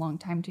takes a long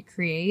time to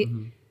create.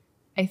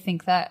 I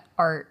think that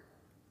art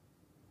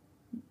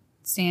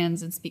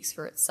stands and speaks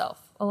for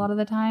itself a lot of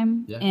the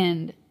time. Yeah.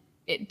 And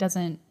it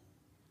doesn't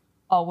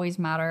always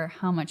matter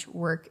how much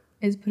work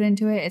is put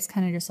into it. It's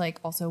kind of just like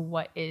also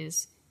what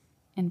is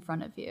in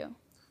front of you.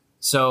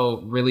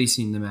 So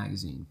releasing the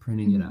magazine,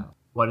 printing it out,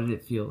 what did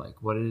it feel like?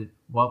 What did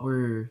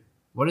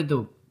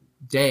the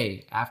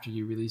day after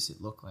you release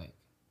it look like?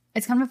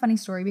 It's kind of a funny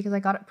story because I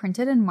got it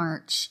printed in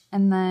March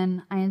and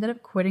then I ended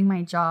up quitting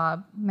my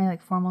job, my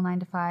like formal 9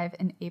 to 5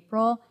 in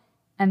April.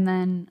 And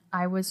then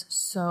I was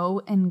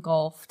so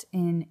engulfed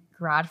in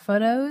grad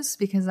photos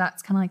because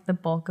that's kind of like the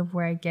bulk of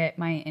where I get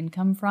my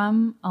income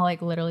from. I'll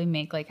like literally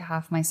make like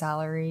half my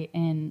salary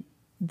in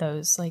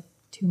those like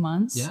 2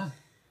 months. Yeah.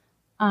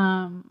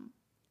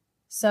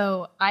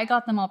 So I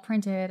got them all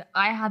printed.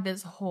 I had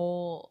this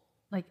whole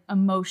like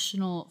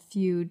emotional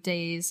few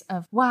days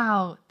of,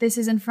 wow, this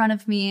is in front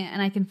of me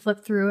and I can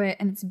flip through it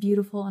and it's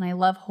beautiful. And I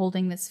love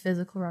holding this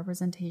physical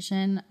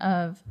representation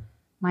of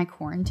my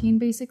quarantine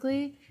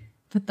basically.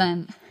 But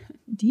then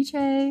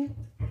DJ,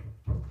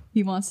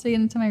 he wants to get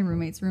into my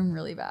roommate's room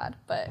really bad,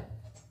 but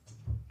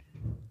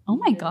oh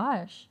my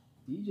gosh.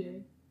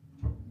 DJ.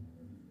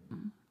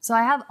 So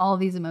I have all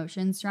these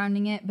emotions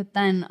surrounding it, but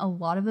then a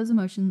lot of those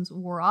emotions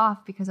wore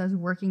off because I was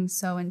working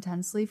so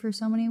intensely for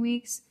so many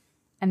weeks.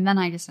 And then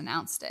I just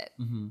announced it.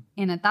 Mm-hmm.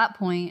 And at that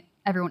point,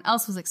 everyone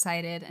else was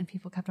excited and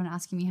people kept on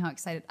asking me how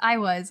excited I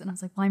was. And I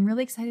was like, well, I'm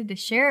really excited to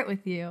share it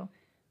with you.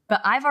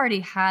 But I've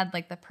already had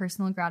like the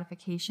personal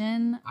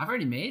gratification. I've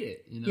already made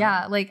it, you know?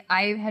 Yeah, like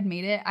I had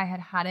made it. I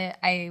had it.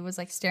 I was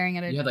like staring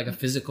at it. You had like a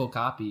physical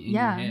copy in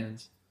your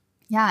hands.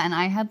 Yeah, and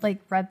I had like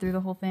read through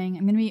the whole thing.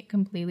 I'm going to be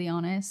completely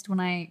honest. When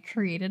I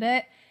created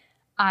it,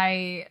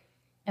 I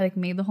like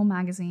made the whole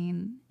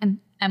magazine. And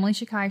Emily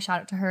Shakai, shout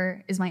out to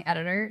her, is my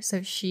editor.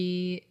 So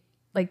she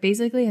like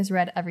basically has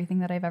read everything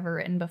that I've ever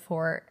written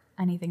before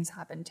anything's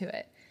happened to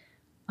it.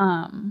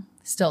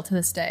 Still to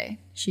this day,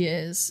 she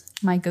is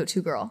my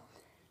go-to girl.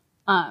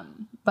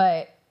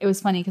 But it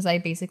was funny because I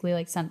basically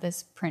like sent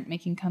this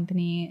printmaking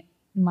company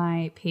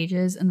my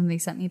pages and then they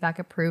sent me back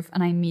a proof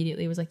and I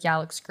immediately was like, yeah, it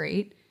looks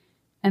great.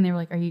 And they were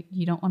like,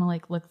 you don't want to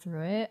like look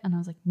through it? And I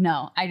was like,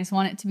 no, I just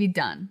want it to be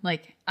done.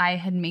 Like I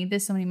had made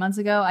this so many months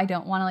ago. I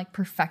don't want to like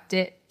perfect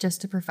it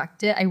just to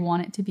perfect it. I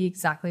want it to be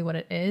exactly what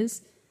it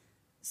is.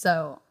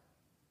 So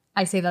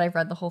I say that I've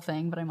read the whole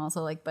thing, but I'm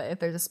also like, but if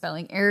there's a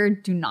spelling error,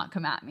 do not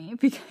come at me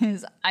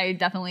because I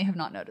definitely have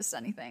not noticed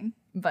anything.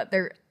 But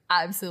there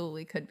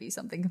absolutely could be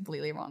something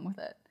completely wrong with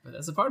it. But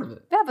that's a part of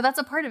it. Yeah, but that's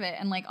a part of it.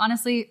 And like,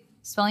 honestly,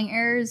 spelling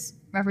errors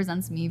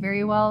represents me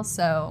very well.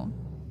 So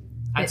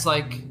it's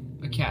like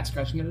a cat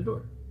scratching at a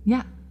door.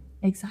 Yeah,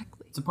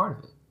 exactly. It's a part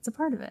of it. It's a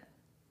part of it.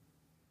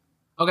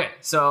 Okay,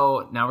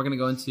 so now we're going to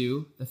go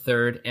into the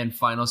third and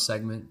final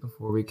segment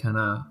before we kind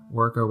of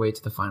work our way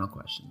to the final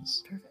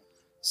questions. Perfect.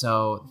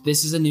 So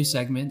this is a new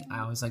segment. I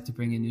always like to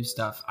bring in new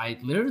stuff. I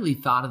literally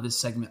thought of this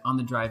segment on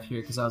the drive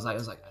here because I was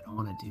like, I don't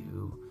want to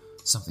do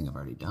something I've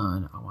already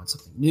done. I want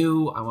something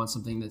new. I want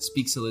something that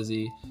speaks to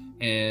Lizzie.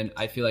 And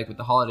I feel like with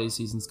the holiday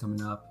seasons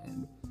coming up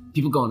and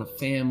people going to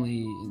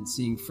family and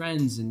seeing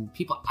friends and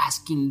people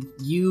asking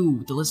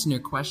you, the listener,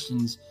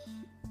 questions,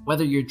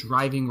 whether you're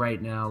driving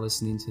right now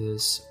listening to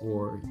this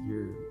or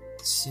you're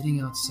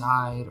sitting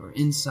outside or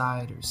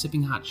inside or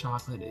sipping hot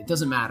chocolate, it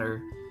doesn't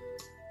matter.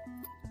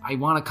 I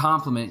want to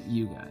compliment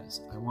you guys.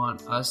 I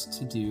want us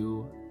to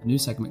do a new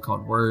segment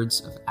called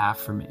Words of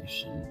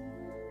Affirmation.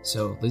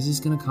 So Lizzie's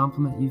going to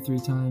compliment you 3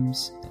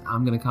 times. And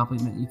I'm going to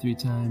compliment you 3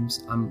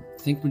 times. I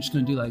think we're just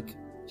going to do like,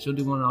 she'll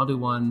do one, I'll do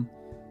one.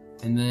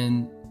 And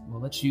then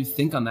we'll let you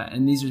think on that.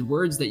 And these are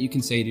words that you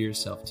can say to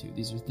yourself too.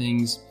 These are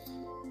things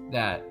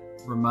that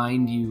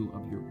remind you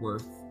of your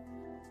worth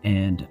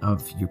and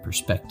of your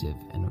perspective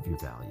and of your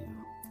value.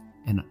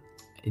 And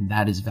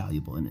that is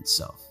valuable in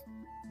itself.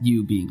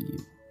 You being you.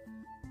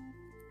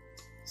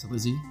 So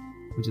Lizzie,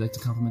 would you like to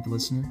compliment the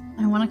listener?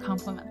 I want to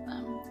compliment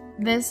them.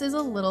 This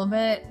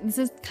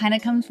kind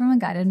of comes from a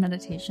guided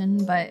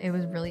meditation, but it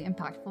was really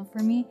impactful for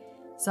me.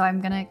 So I'm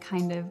going to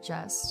kind of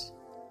just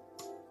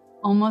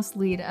almost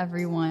lead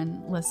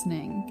everyone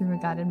listening through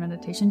a guided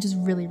meditation, just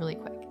really, really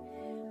quick.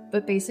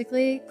 But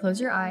basically, close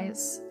your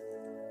eyes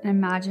and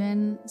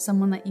imagine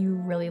someone that you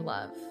really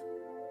love.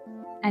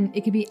 And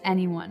it could be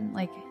anyone,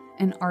 like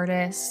an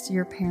artist,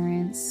 your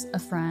parents, a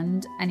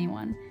friend,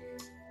 anyone.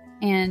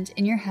 And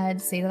in your head,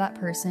 say to that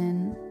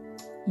person,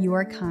 you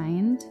are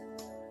kind,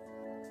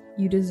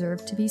 you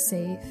deserve to be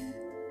safe,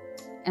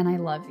 and I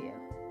love you.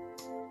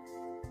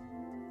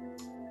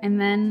 And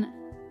then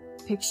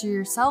picture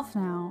yourself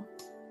now.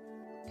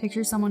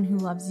 Picture someone who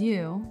loves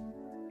you,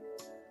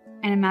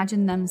 and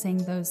imagine them saying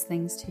those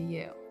things to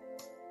you.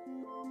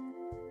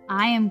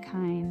 I am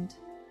kind,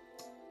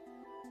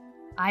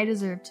 I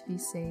deserve to be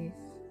safe,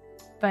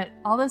 but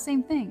all the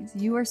same things.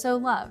 You are so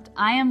loved.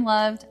 I am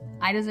loved,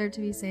 I deserve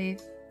to be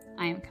safe,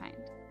 I am kind.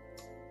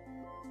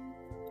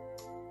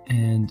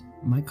 And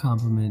my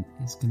compliment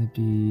is going to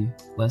be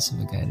less of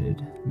a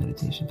guided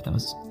meditation, but that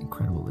was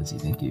incredible, Lizzie.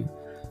 Thank you.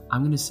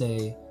 I'm going to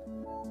say,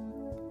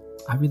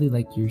 I really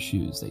like your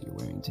shoes that you're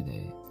wearing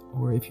today.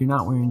 Or if you're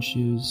not wearing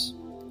shoes,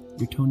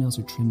 your toenails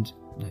are trimmed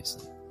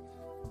nicely.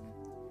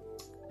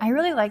 I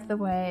really like the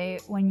way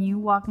when you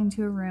walk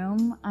into a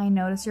room, I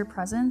notice your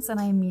presence and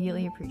I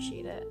immediately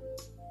appreciate it.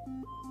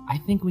 I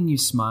think when you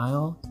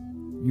smile,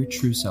 your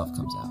true self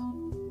comes out.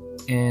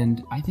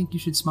 And I think you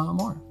should smile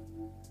more.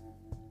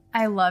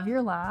 I love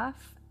your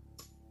laugh.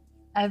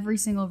 Every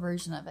single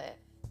version of it.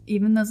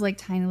 Even those like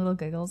tiny little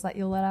giggles that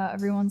you'll let out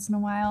every once in a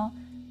while.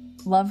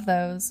 Love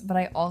those. But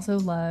I also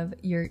love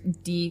your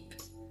deep,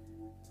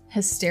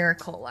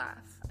 hysterical laugh.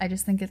 I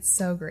just think it's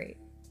so great.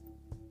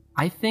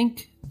 I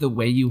think the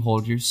way you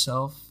hold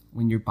yourself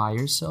when you're by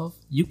yourself,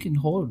 you can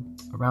hold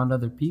around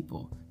other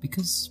people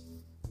because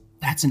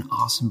that's an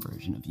awesome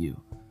version of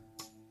you.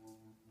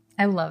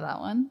 I love that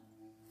one.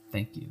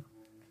 Thank you.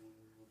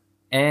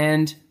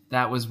 And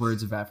that was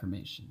words of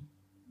affirmation.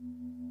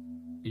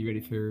 Are you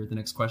ready for the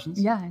next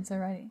questions? Yeah, I'm so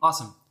ready.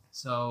 Awesome.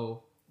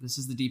 So this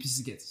is the deepest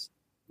it gets.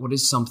 What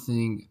is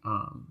something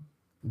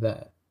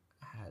that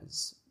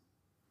has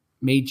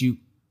made you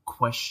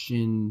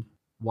question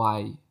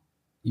why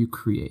you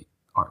create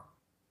art?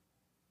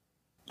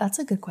 That's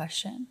a good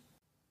question.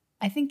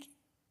 I think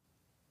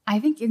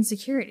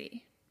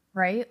insecurity,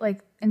 right?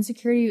 Like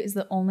insecurity is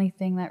the only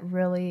thing that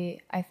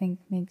really, I think,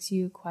 makes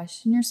you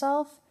question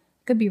yourself.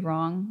 Could be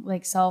wrong.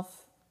 Like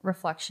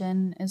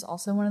self-reflection is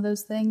also one of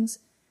those things.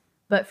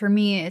 But for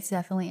me, it's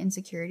definitely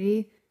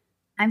insecurity.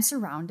 I'm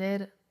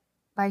surrounded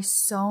by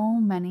so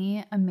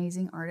many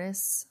amazing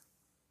artists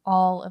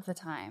all of the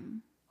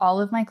time. All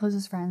of my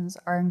closest friends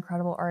are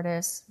incredible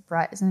artists.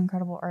 Brett is an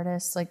incredible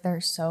artist. Like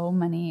there's so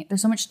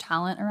much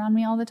talent around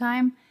me all the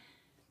time.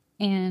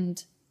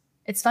 And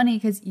it's funny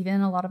because even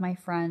a lot of my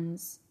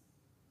friends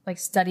like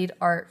studied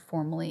art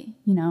formally,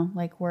 you know,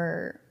 like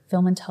we're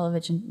film and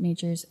television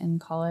majors in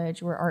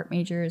college, we're art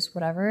majors,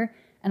 whatever.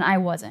 And I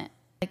wasn't.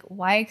 Like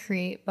why I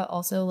create, but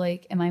also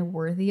like, am I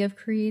worthy of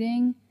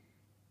creating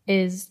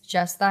is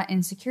just that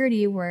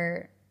insecurity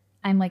where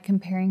I'm like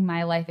comparing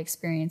my life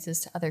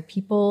experiences to other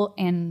people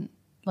and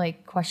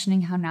like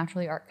questioning how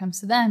naturally art comes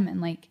to them.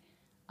 And like,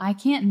 I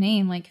can't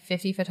name like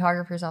 50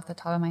 photographers off the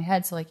top of my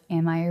head. So like,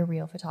 am I a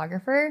real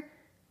photographer?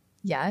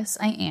 Yes,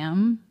 I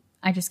am.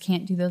 I just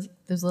can't do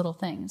those little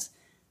things.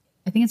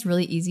 I think it's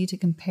really easy to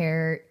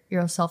compare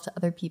yourself to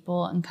other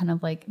people and kind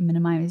of like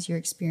minimize your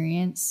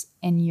experience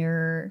and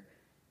your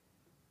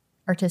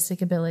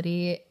artistic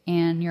ability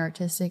and your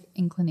artistic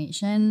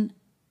inclination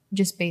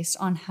just based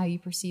on how you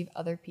perceive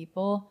other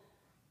people.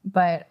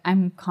 But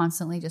I'm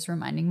constantly just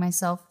reminding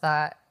myself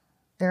that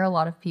there are a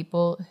lot of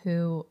people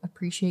who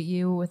appreciate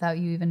you without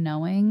you even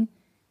knowing.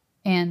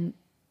 And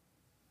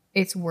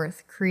it's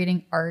worth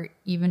creating art,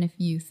 even if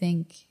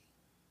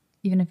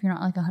you're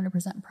not like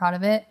 100% proud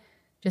of it,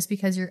 just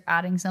because you're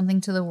adding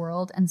something to the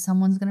world and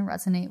someone's going to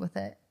resonate with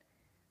it.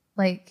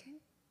 Like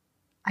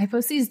I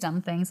post these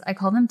dumb things. I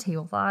call them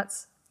table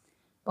thoughts.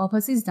 But I'll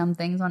post these dumb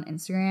things on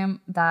Instagram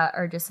that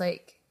are just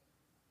like,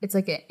 it's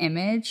like an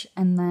image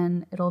and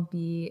then it'll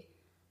be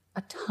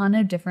a ton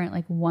of different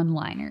like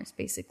one-liners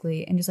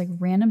basically and just like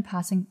random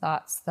passing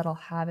thoughts that I'll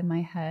have in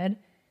my head.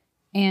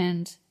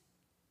 And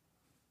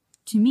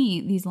to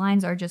me, these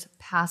lines are just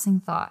passing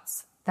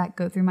thoughts that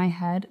go through my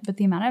head. But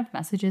the amount of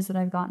messages that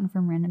I've gotten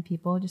from random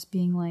people just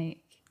being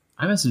like...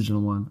 I messaged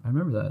on one. I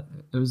remember that.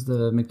 It was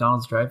the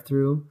McDonald's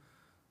drive-thru.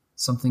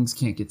 Some things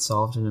can't get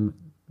solved in a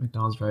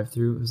McDonald's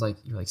drive-thru. It was like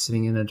you're like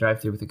sitting in a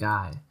drive-thru with a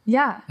guy.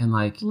 Yeah. And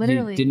like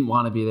literally. You didn't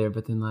want to be there,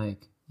 but then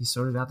like you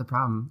sorted out the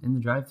problem in the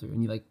drive-thru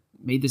and you like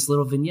made this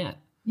little vignette.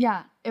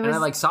 Yeah. And I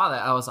like saw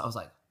that. I was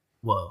like,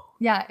 whoa.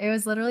 Yeah, it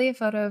was literally a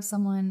photo of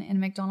someone in a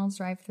McDonald's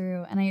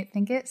drive-thru, and I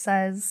think it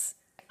says,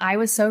 I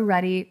was so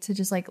ready to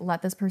just like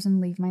let this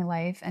person leave my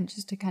life and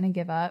just to kind of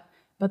give up,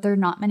 but there are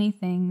not many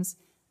things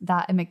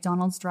that a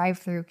McDonald's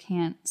drive-thru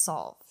can't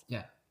solve.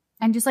 Yeah.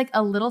 And just like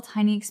a little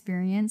tiny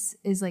experience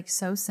is like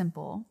so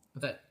simple.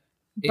 But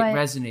it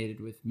resonated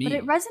with me. But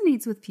it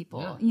resonates with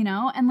people, you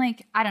know? And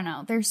like, I don't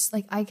know, there's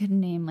like, I could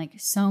name like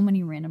so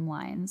many random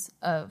lines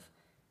of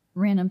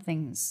random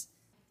things.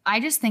 I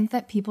just think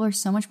that people are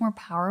so much more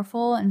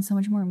powerful and so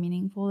much more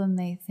meaningful than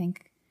they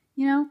think,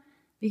 you know?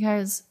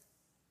 Because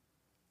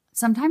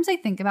sometimes I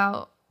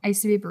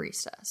used to be a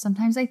barista.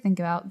 Sometimes I think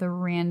about the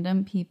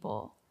random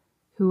people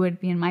who would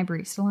be in my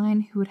barista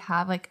line who would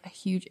have like a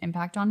huge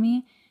impact on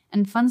me.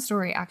 And fun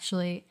story,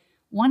 actually,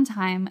 one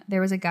time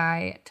there was a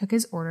guy, took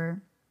his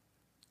order,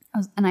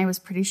 and I was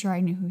pretty sure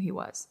I knew who he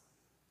was.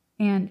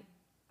 And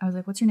I was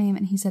like, what's your name?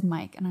 And he said,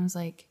 Mike. And I was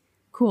like,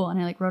 cool. And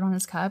I like wrote on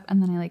his cup,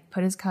 and then I like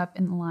put his cup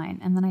in the line.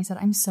 And then I said,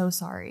 I'm so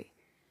sorry,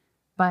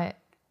 but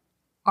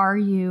are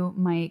you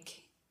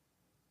Mike?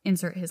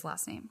 Insert his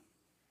last name.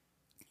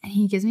 And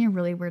he gives me a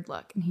really weird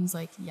look. And he's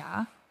like,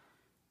 yeah.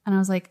 And I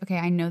was like, okay,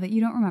 I know that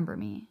you don't remember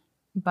me,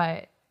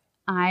 but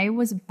I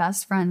was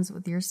best friends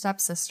with your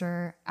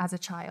stepsister as a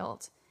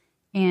child.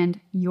 And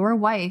your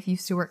wife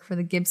used to work for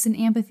the Gibson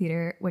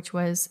Amphitheater, which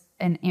was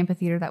an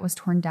amphitheater that was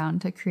torn down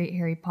to create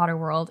Harry Potter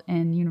World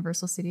in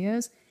Universal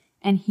Studios.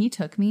 And he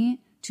took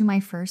me to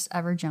my first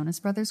ever Jonas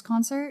Brothers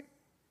concert.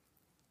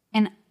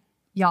 And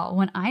y'all,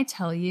 when I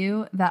tell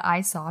you that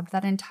I sobbed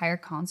that entire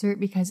concert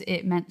because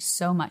it meant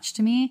so much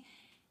to me.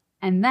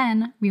 And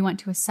then we went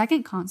to a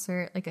second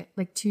concert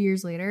like 2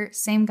 years later.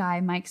 Same guy,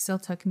 Mike, still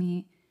took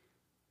me.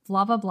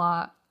 Blah, blah,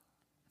 blah.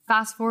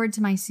 Fast forward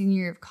to my senior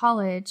year of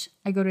college,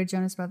 I go to a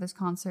Jonas Brothers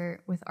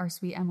concert with our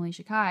sweet Emily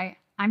Shakai.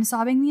 I'm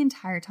sobbing the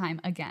entire time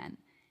again.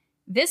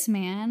 This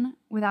man,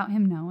 without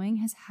him knowing,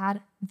 has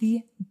had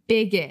the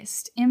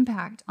biggest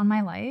impact on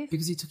my life.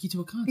 Because he took you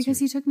to a concert. Because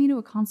he took me to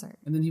a concert.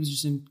 And then he was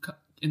just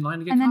in line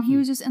to get coffee. And then he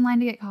was just in line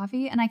to get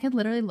coffee. And I could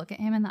literally look at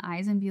him in the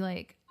eyes and be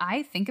like,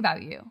 I think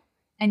about you.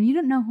 and you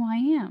don't know who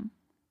I am.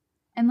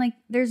 And like,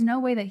 there's no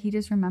way that he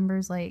just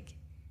remembers like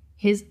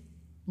his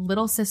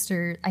little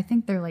sister. I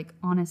think they're like,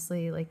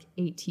 honestly, like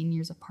 18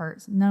 years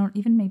apart. No,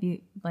 even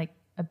maybe like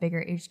a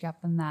bigger age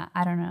gap than that.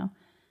 I don't know.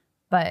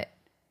 But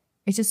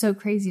it's just so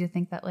crazy to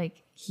think that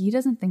like, he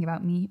doesn't think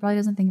about me. He probably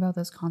doesn't think about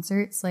those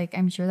concerts. Like,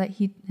 I'm sure that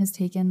he has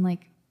taken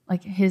like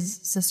his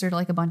sister to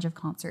like a bunch of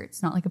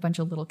concerts, not like a bunch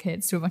of little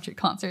kids to a bunch of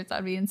concerts.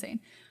 That'd be insane.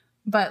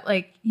 But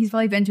like, he's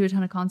probably been to a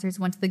ton of concerts,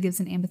 went to the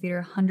Gibson Amphitheater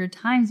 100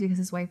 times because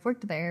his wife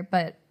worked there.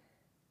 But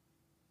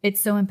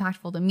it's so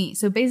impactful to me.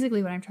 So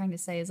basically what I'm trying to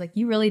say is like,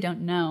 you really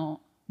don't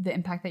know the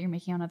impact that you're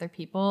making on other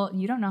people.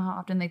 You don't know how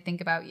often they think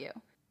about you.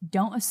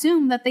 Don't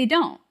assume that they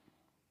don't.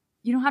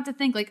 You don't have to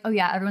think like, oh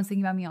yeah, everyone's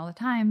thinking about me all the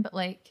time. But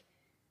like,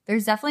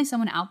 there's definitely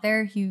someone out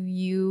there who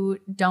you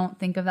don't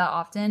think of that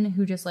often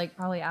who just like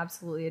probably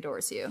absolutely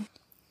adores you.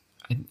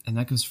 And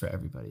that goes for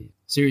everybody.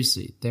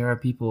 Seriously, there are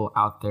people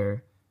out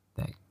there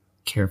that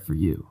care for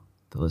you,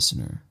 the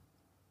listener.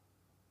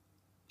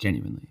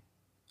 Genuinely.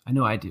 I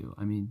know I do.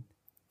 I mean,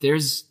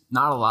 there's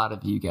not a lot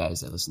of you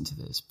guys that listen to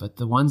this, but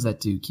the ones that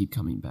do keep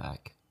coming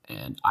back.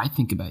 And I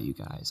think about you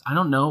guys. I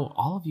don't know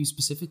all of you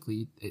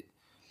specifically,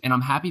 and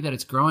I'm happy that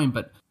it's growing,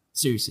 but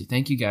seriously,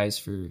 thank you guys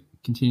for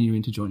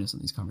continuing to join us on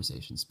these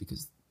conversations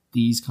because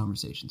these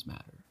conversations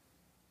matter.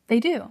 They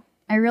do.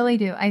 I really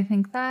do. I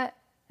think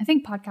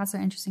podcasts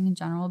are interesting in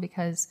general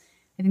because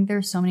I think there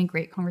are so many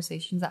great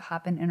conversations that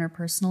happen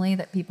interpersonally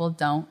that people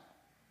don't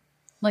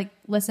like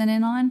listen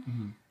in on.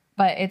 Mm-hmm.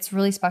 But it's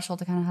really special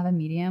to kind of have a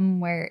medium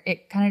where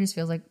it kind of just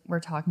feels like we're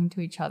talking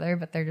to each other,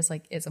 but there just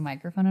like is a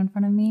microphone in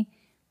front of me.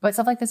 But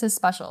stuff like this is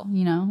special,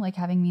 you know, like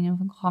having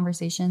meaningful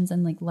conversations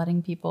and like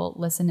letting people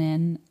listen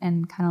in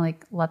and kind of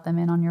like let them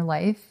in on your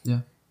life. Yeah.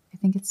 I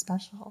think it's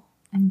special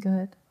and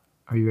good.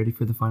 Are you ready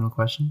for the final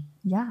question?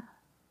 Yeah.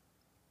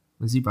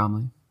 Lizzie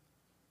Bromley,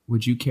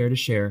 would you care to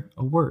share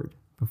a word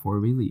before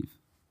we leave?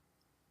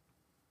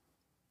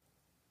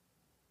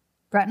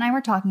 Brett and I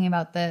were talking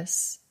about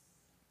this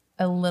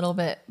a little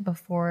bit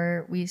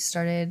before we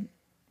started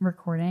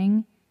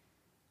recording.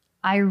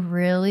 I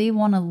really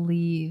want to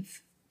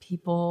leave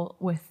people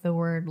with the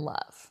word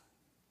love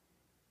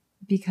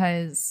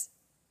because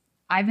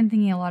I've been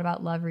thinking a lot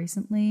about love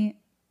recently.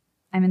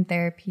 I'm in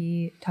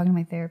therapy, talking to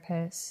my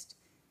therapist.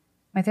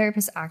 My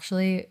therapist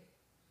actually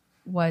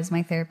was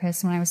my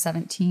therapist when I was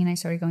 17. I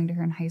started going to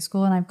her in high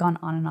school and I've gone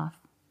on and off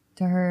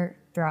to her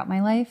throughout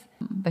my life.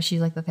 But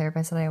she's like the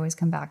therapist that I always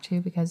come back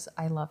to because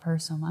I love her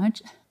so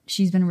much.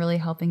 She's been really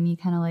helping me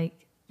kind of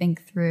like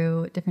think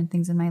through different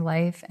things in my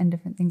life and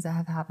different things that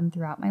have happened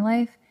throughout my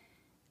life.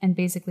 And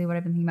basically what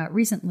I've been thinking about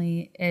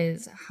recently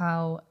is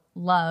how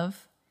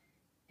love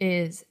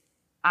is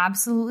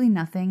absolutely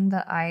nothing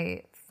that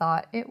I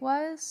thought it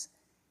was.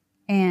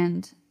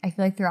 And I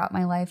feel like throughout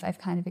my life, I've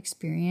kind of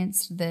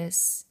experienced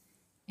this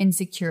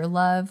insecure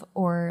love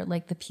or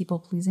like the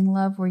people-pleasing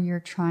love where you're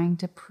trying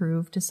to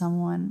prove to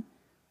someone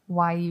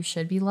why you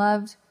should be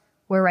loved.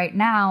 Where right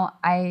now,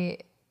 I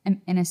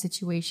am in a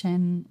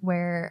situation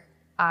where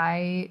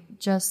I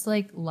just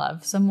like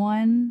love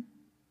someone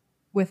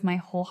with my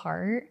whole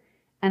heart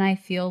and I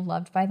feel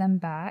loved by them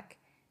back.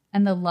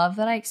 And the love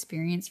that I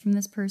experience from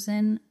this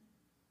person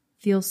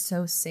feels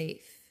so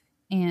safe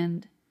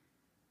and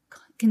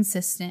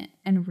consistent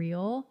and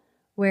real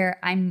where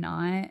I'm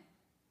not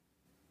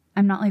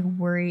like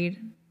worried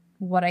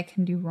what I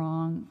can do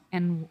wrong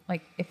and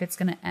like if it's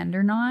going to end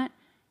or not.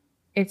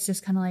 It's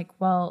just kind of like,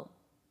 well,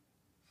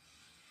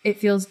 it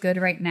feels good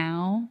right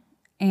now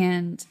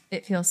and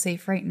it feels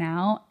safe right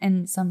now.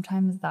 And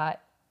sometimes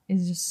that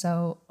is just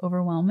so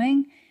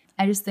overwhelming.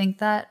 I just think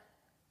that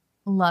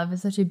love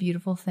is such a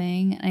beautiful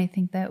thing. And I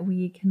think that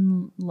we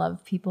can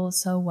love people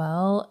so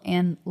well,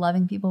 and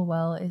loving people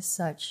well is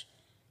such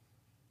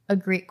a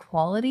great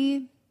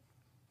quality.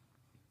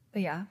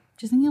 But yeah,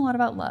 just thinking a lot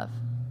about love.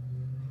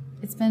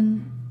 It's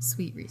been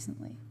sweet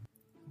recently.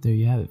 There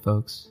you have it,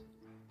 folks.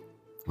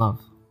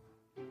 Love.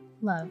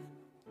 Love.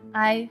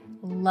 I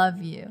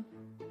love you.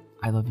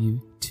 I love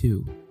you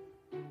too.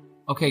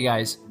 Okay,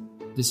 guys,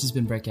 this has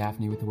been Brett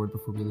Gaffney with The Word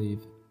Before We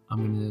Leave. I'm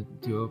going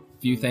to do a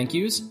few thank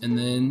yous, and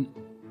then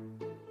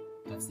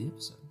that's the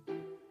episode.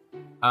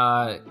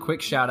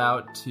 Quick shout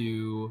out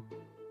to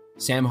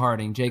Sam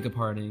Harding, Jacob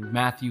Harding,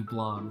 Matthew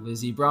Blum,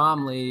 Lizzie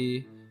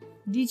Bromley,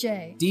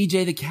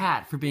 DJ the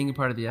Cat for being a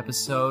part of the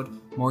episode,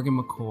 Morgan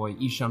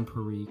McCoy, Ishan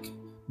Parikh,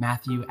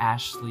 Matthew,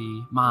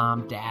 Ashley,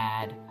 Mom,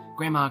 Dad,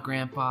 Grandma,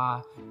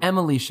 Grandpa,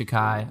 Emily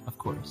Shakai, of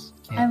course.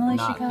 Can't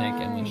not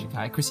thank Emily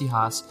Shakai, Chrissy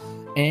Haas,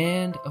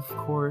 and of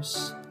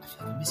course, I feel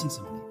like I'm missing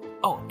somebody.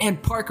 Oh,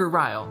 and Parker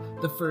Ryle,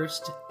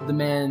 the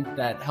man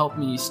that helped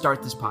me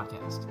start this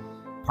podcast.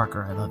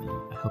 Parker, I love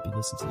you. I hope you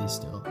listen to these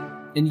still.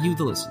 And you,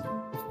 the listener,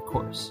 of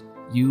course.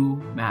 You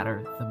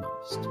matter the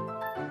most.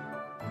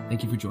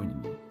 Thank you for joining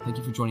me. Thank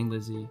you for joining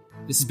Lizzie.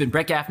 This has been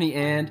Brett Gaffney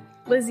and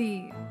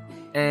Lizzie.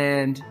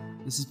 And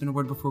this has been A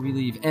Word Before We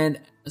Leave.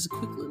 And as a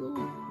quick little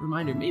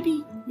reminder,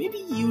 maybe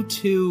you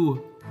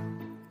too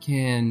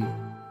can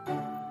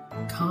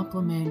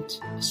compliment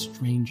a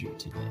stranger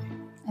today.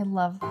 I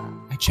love that.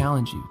 I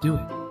challenge you. Do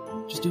it.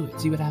 Just do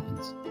it. See what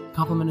happens.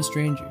 Compliment a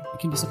stranger. It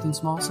can be something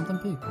small, something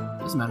big.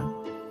 Doesn't matter.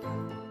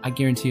 I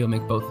guarantee it'll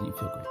make both of you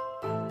feel great.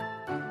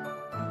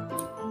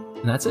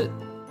 And that's it.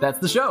 That's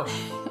the show.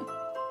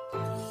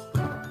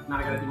 Now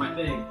I gotta do my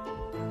thing.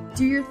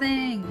 Do your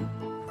thing.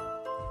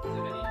 Do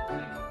you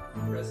have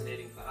any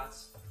resonating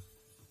thoughts?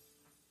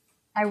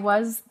 I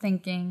was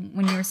thinking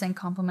when you were saying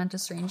compliment a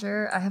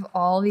stranger, I have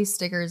all these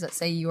stickers that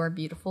say you are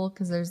beautiful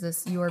because there's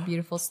this You Are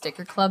Beautiful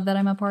sticker club that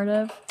I'm a part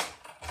of.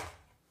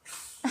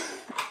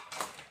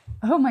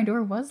 Oh, my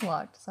door was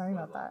locked. Sorry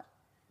about that.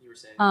 You were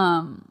saying.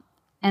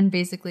 And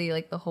basically,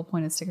 like, the whole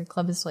point of sticker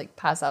club is to, like,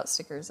 pass out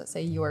stickers that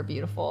say you are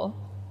beautiful,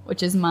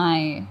 which is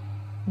my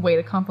way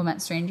to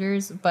compliment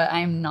strangers, but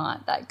I'm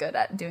not that good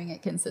at doing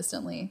it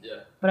consistently. Yeah.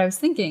 But I was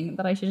thinking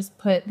that I should just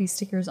put these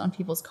stickers on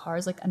people's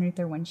cars, like, underneath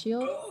their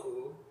windshield.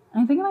 Oh.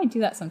 And I think I might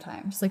do that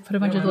sometime. Just, like, put a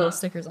bunch of little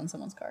stickers on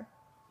someone's car.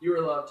 You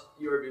are loved.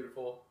 You are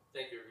beautiful.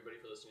 Thank you, everybody,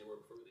 for listening to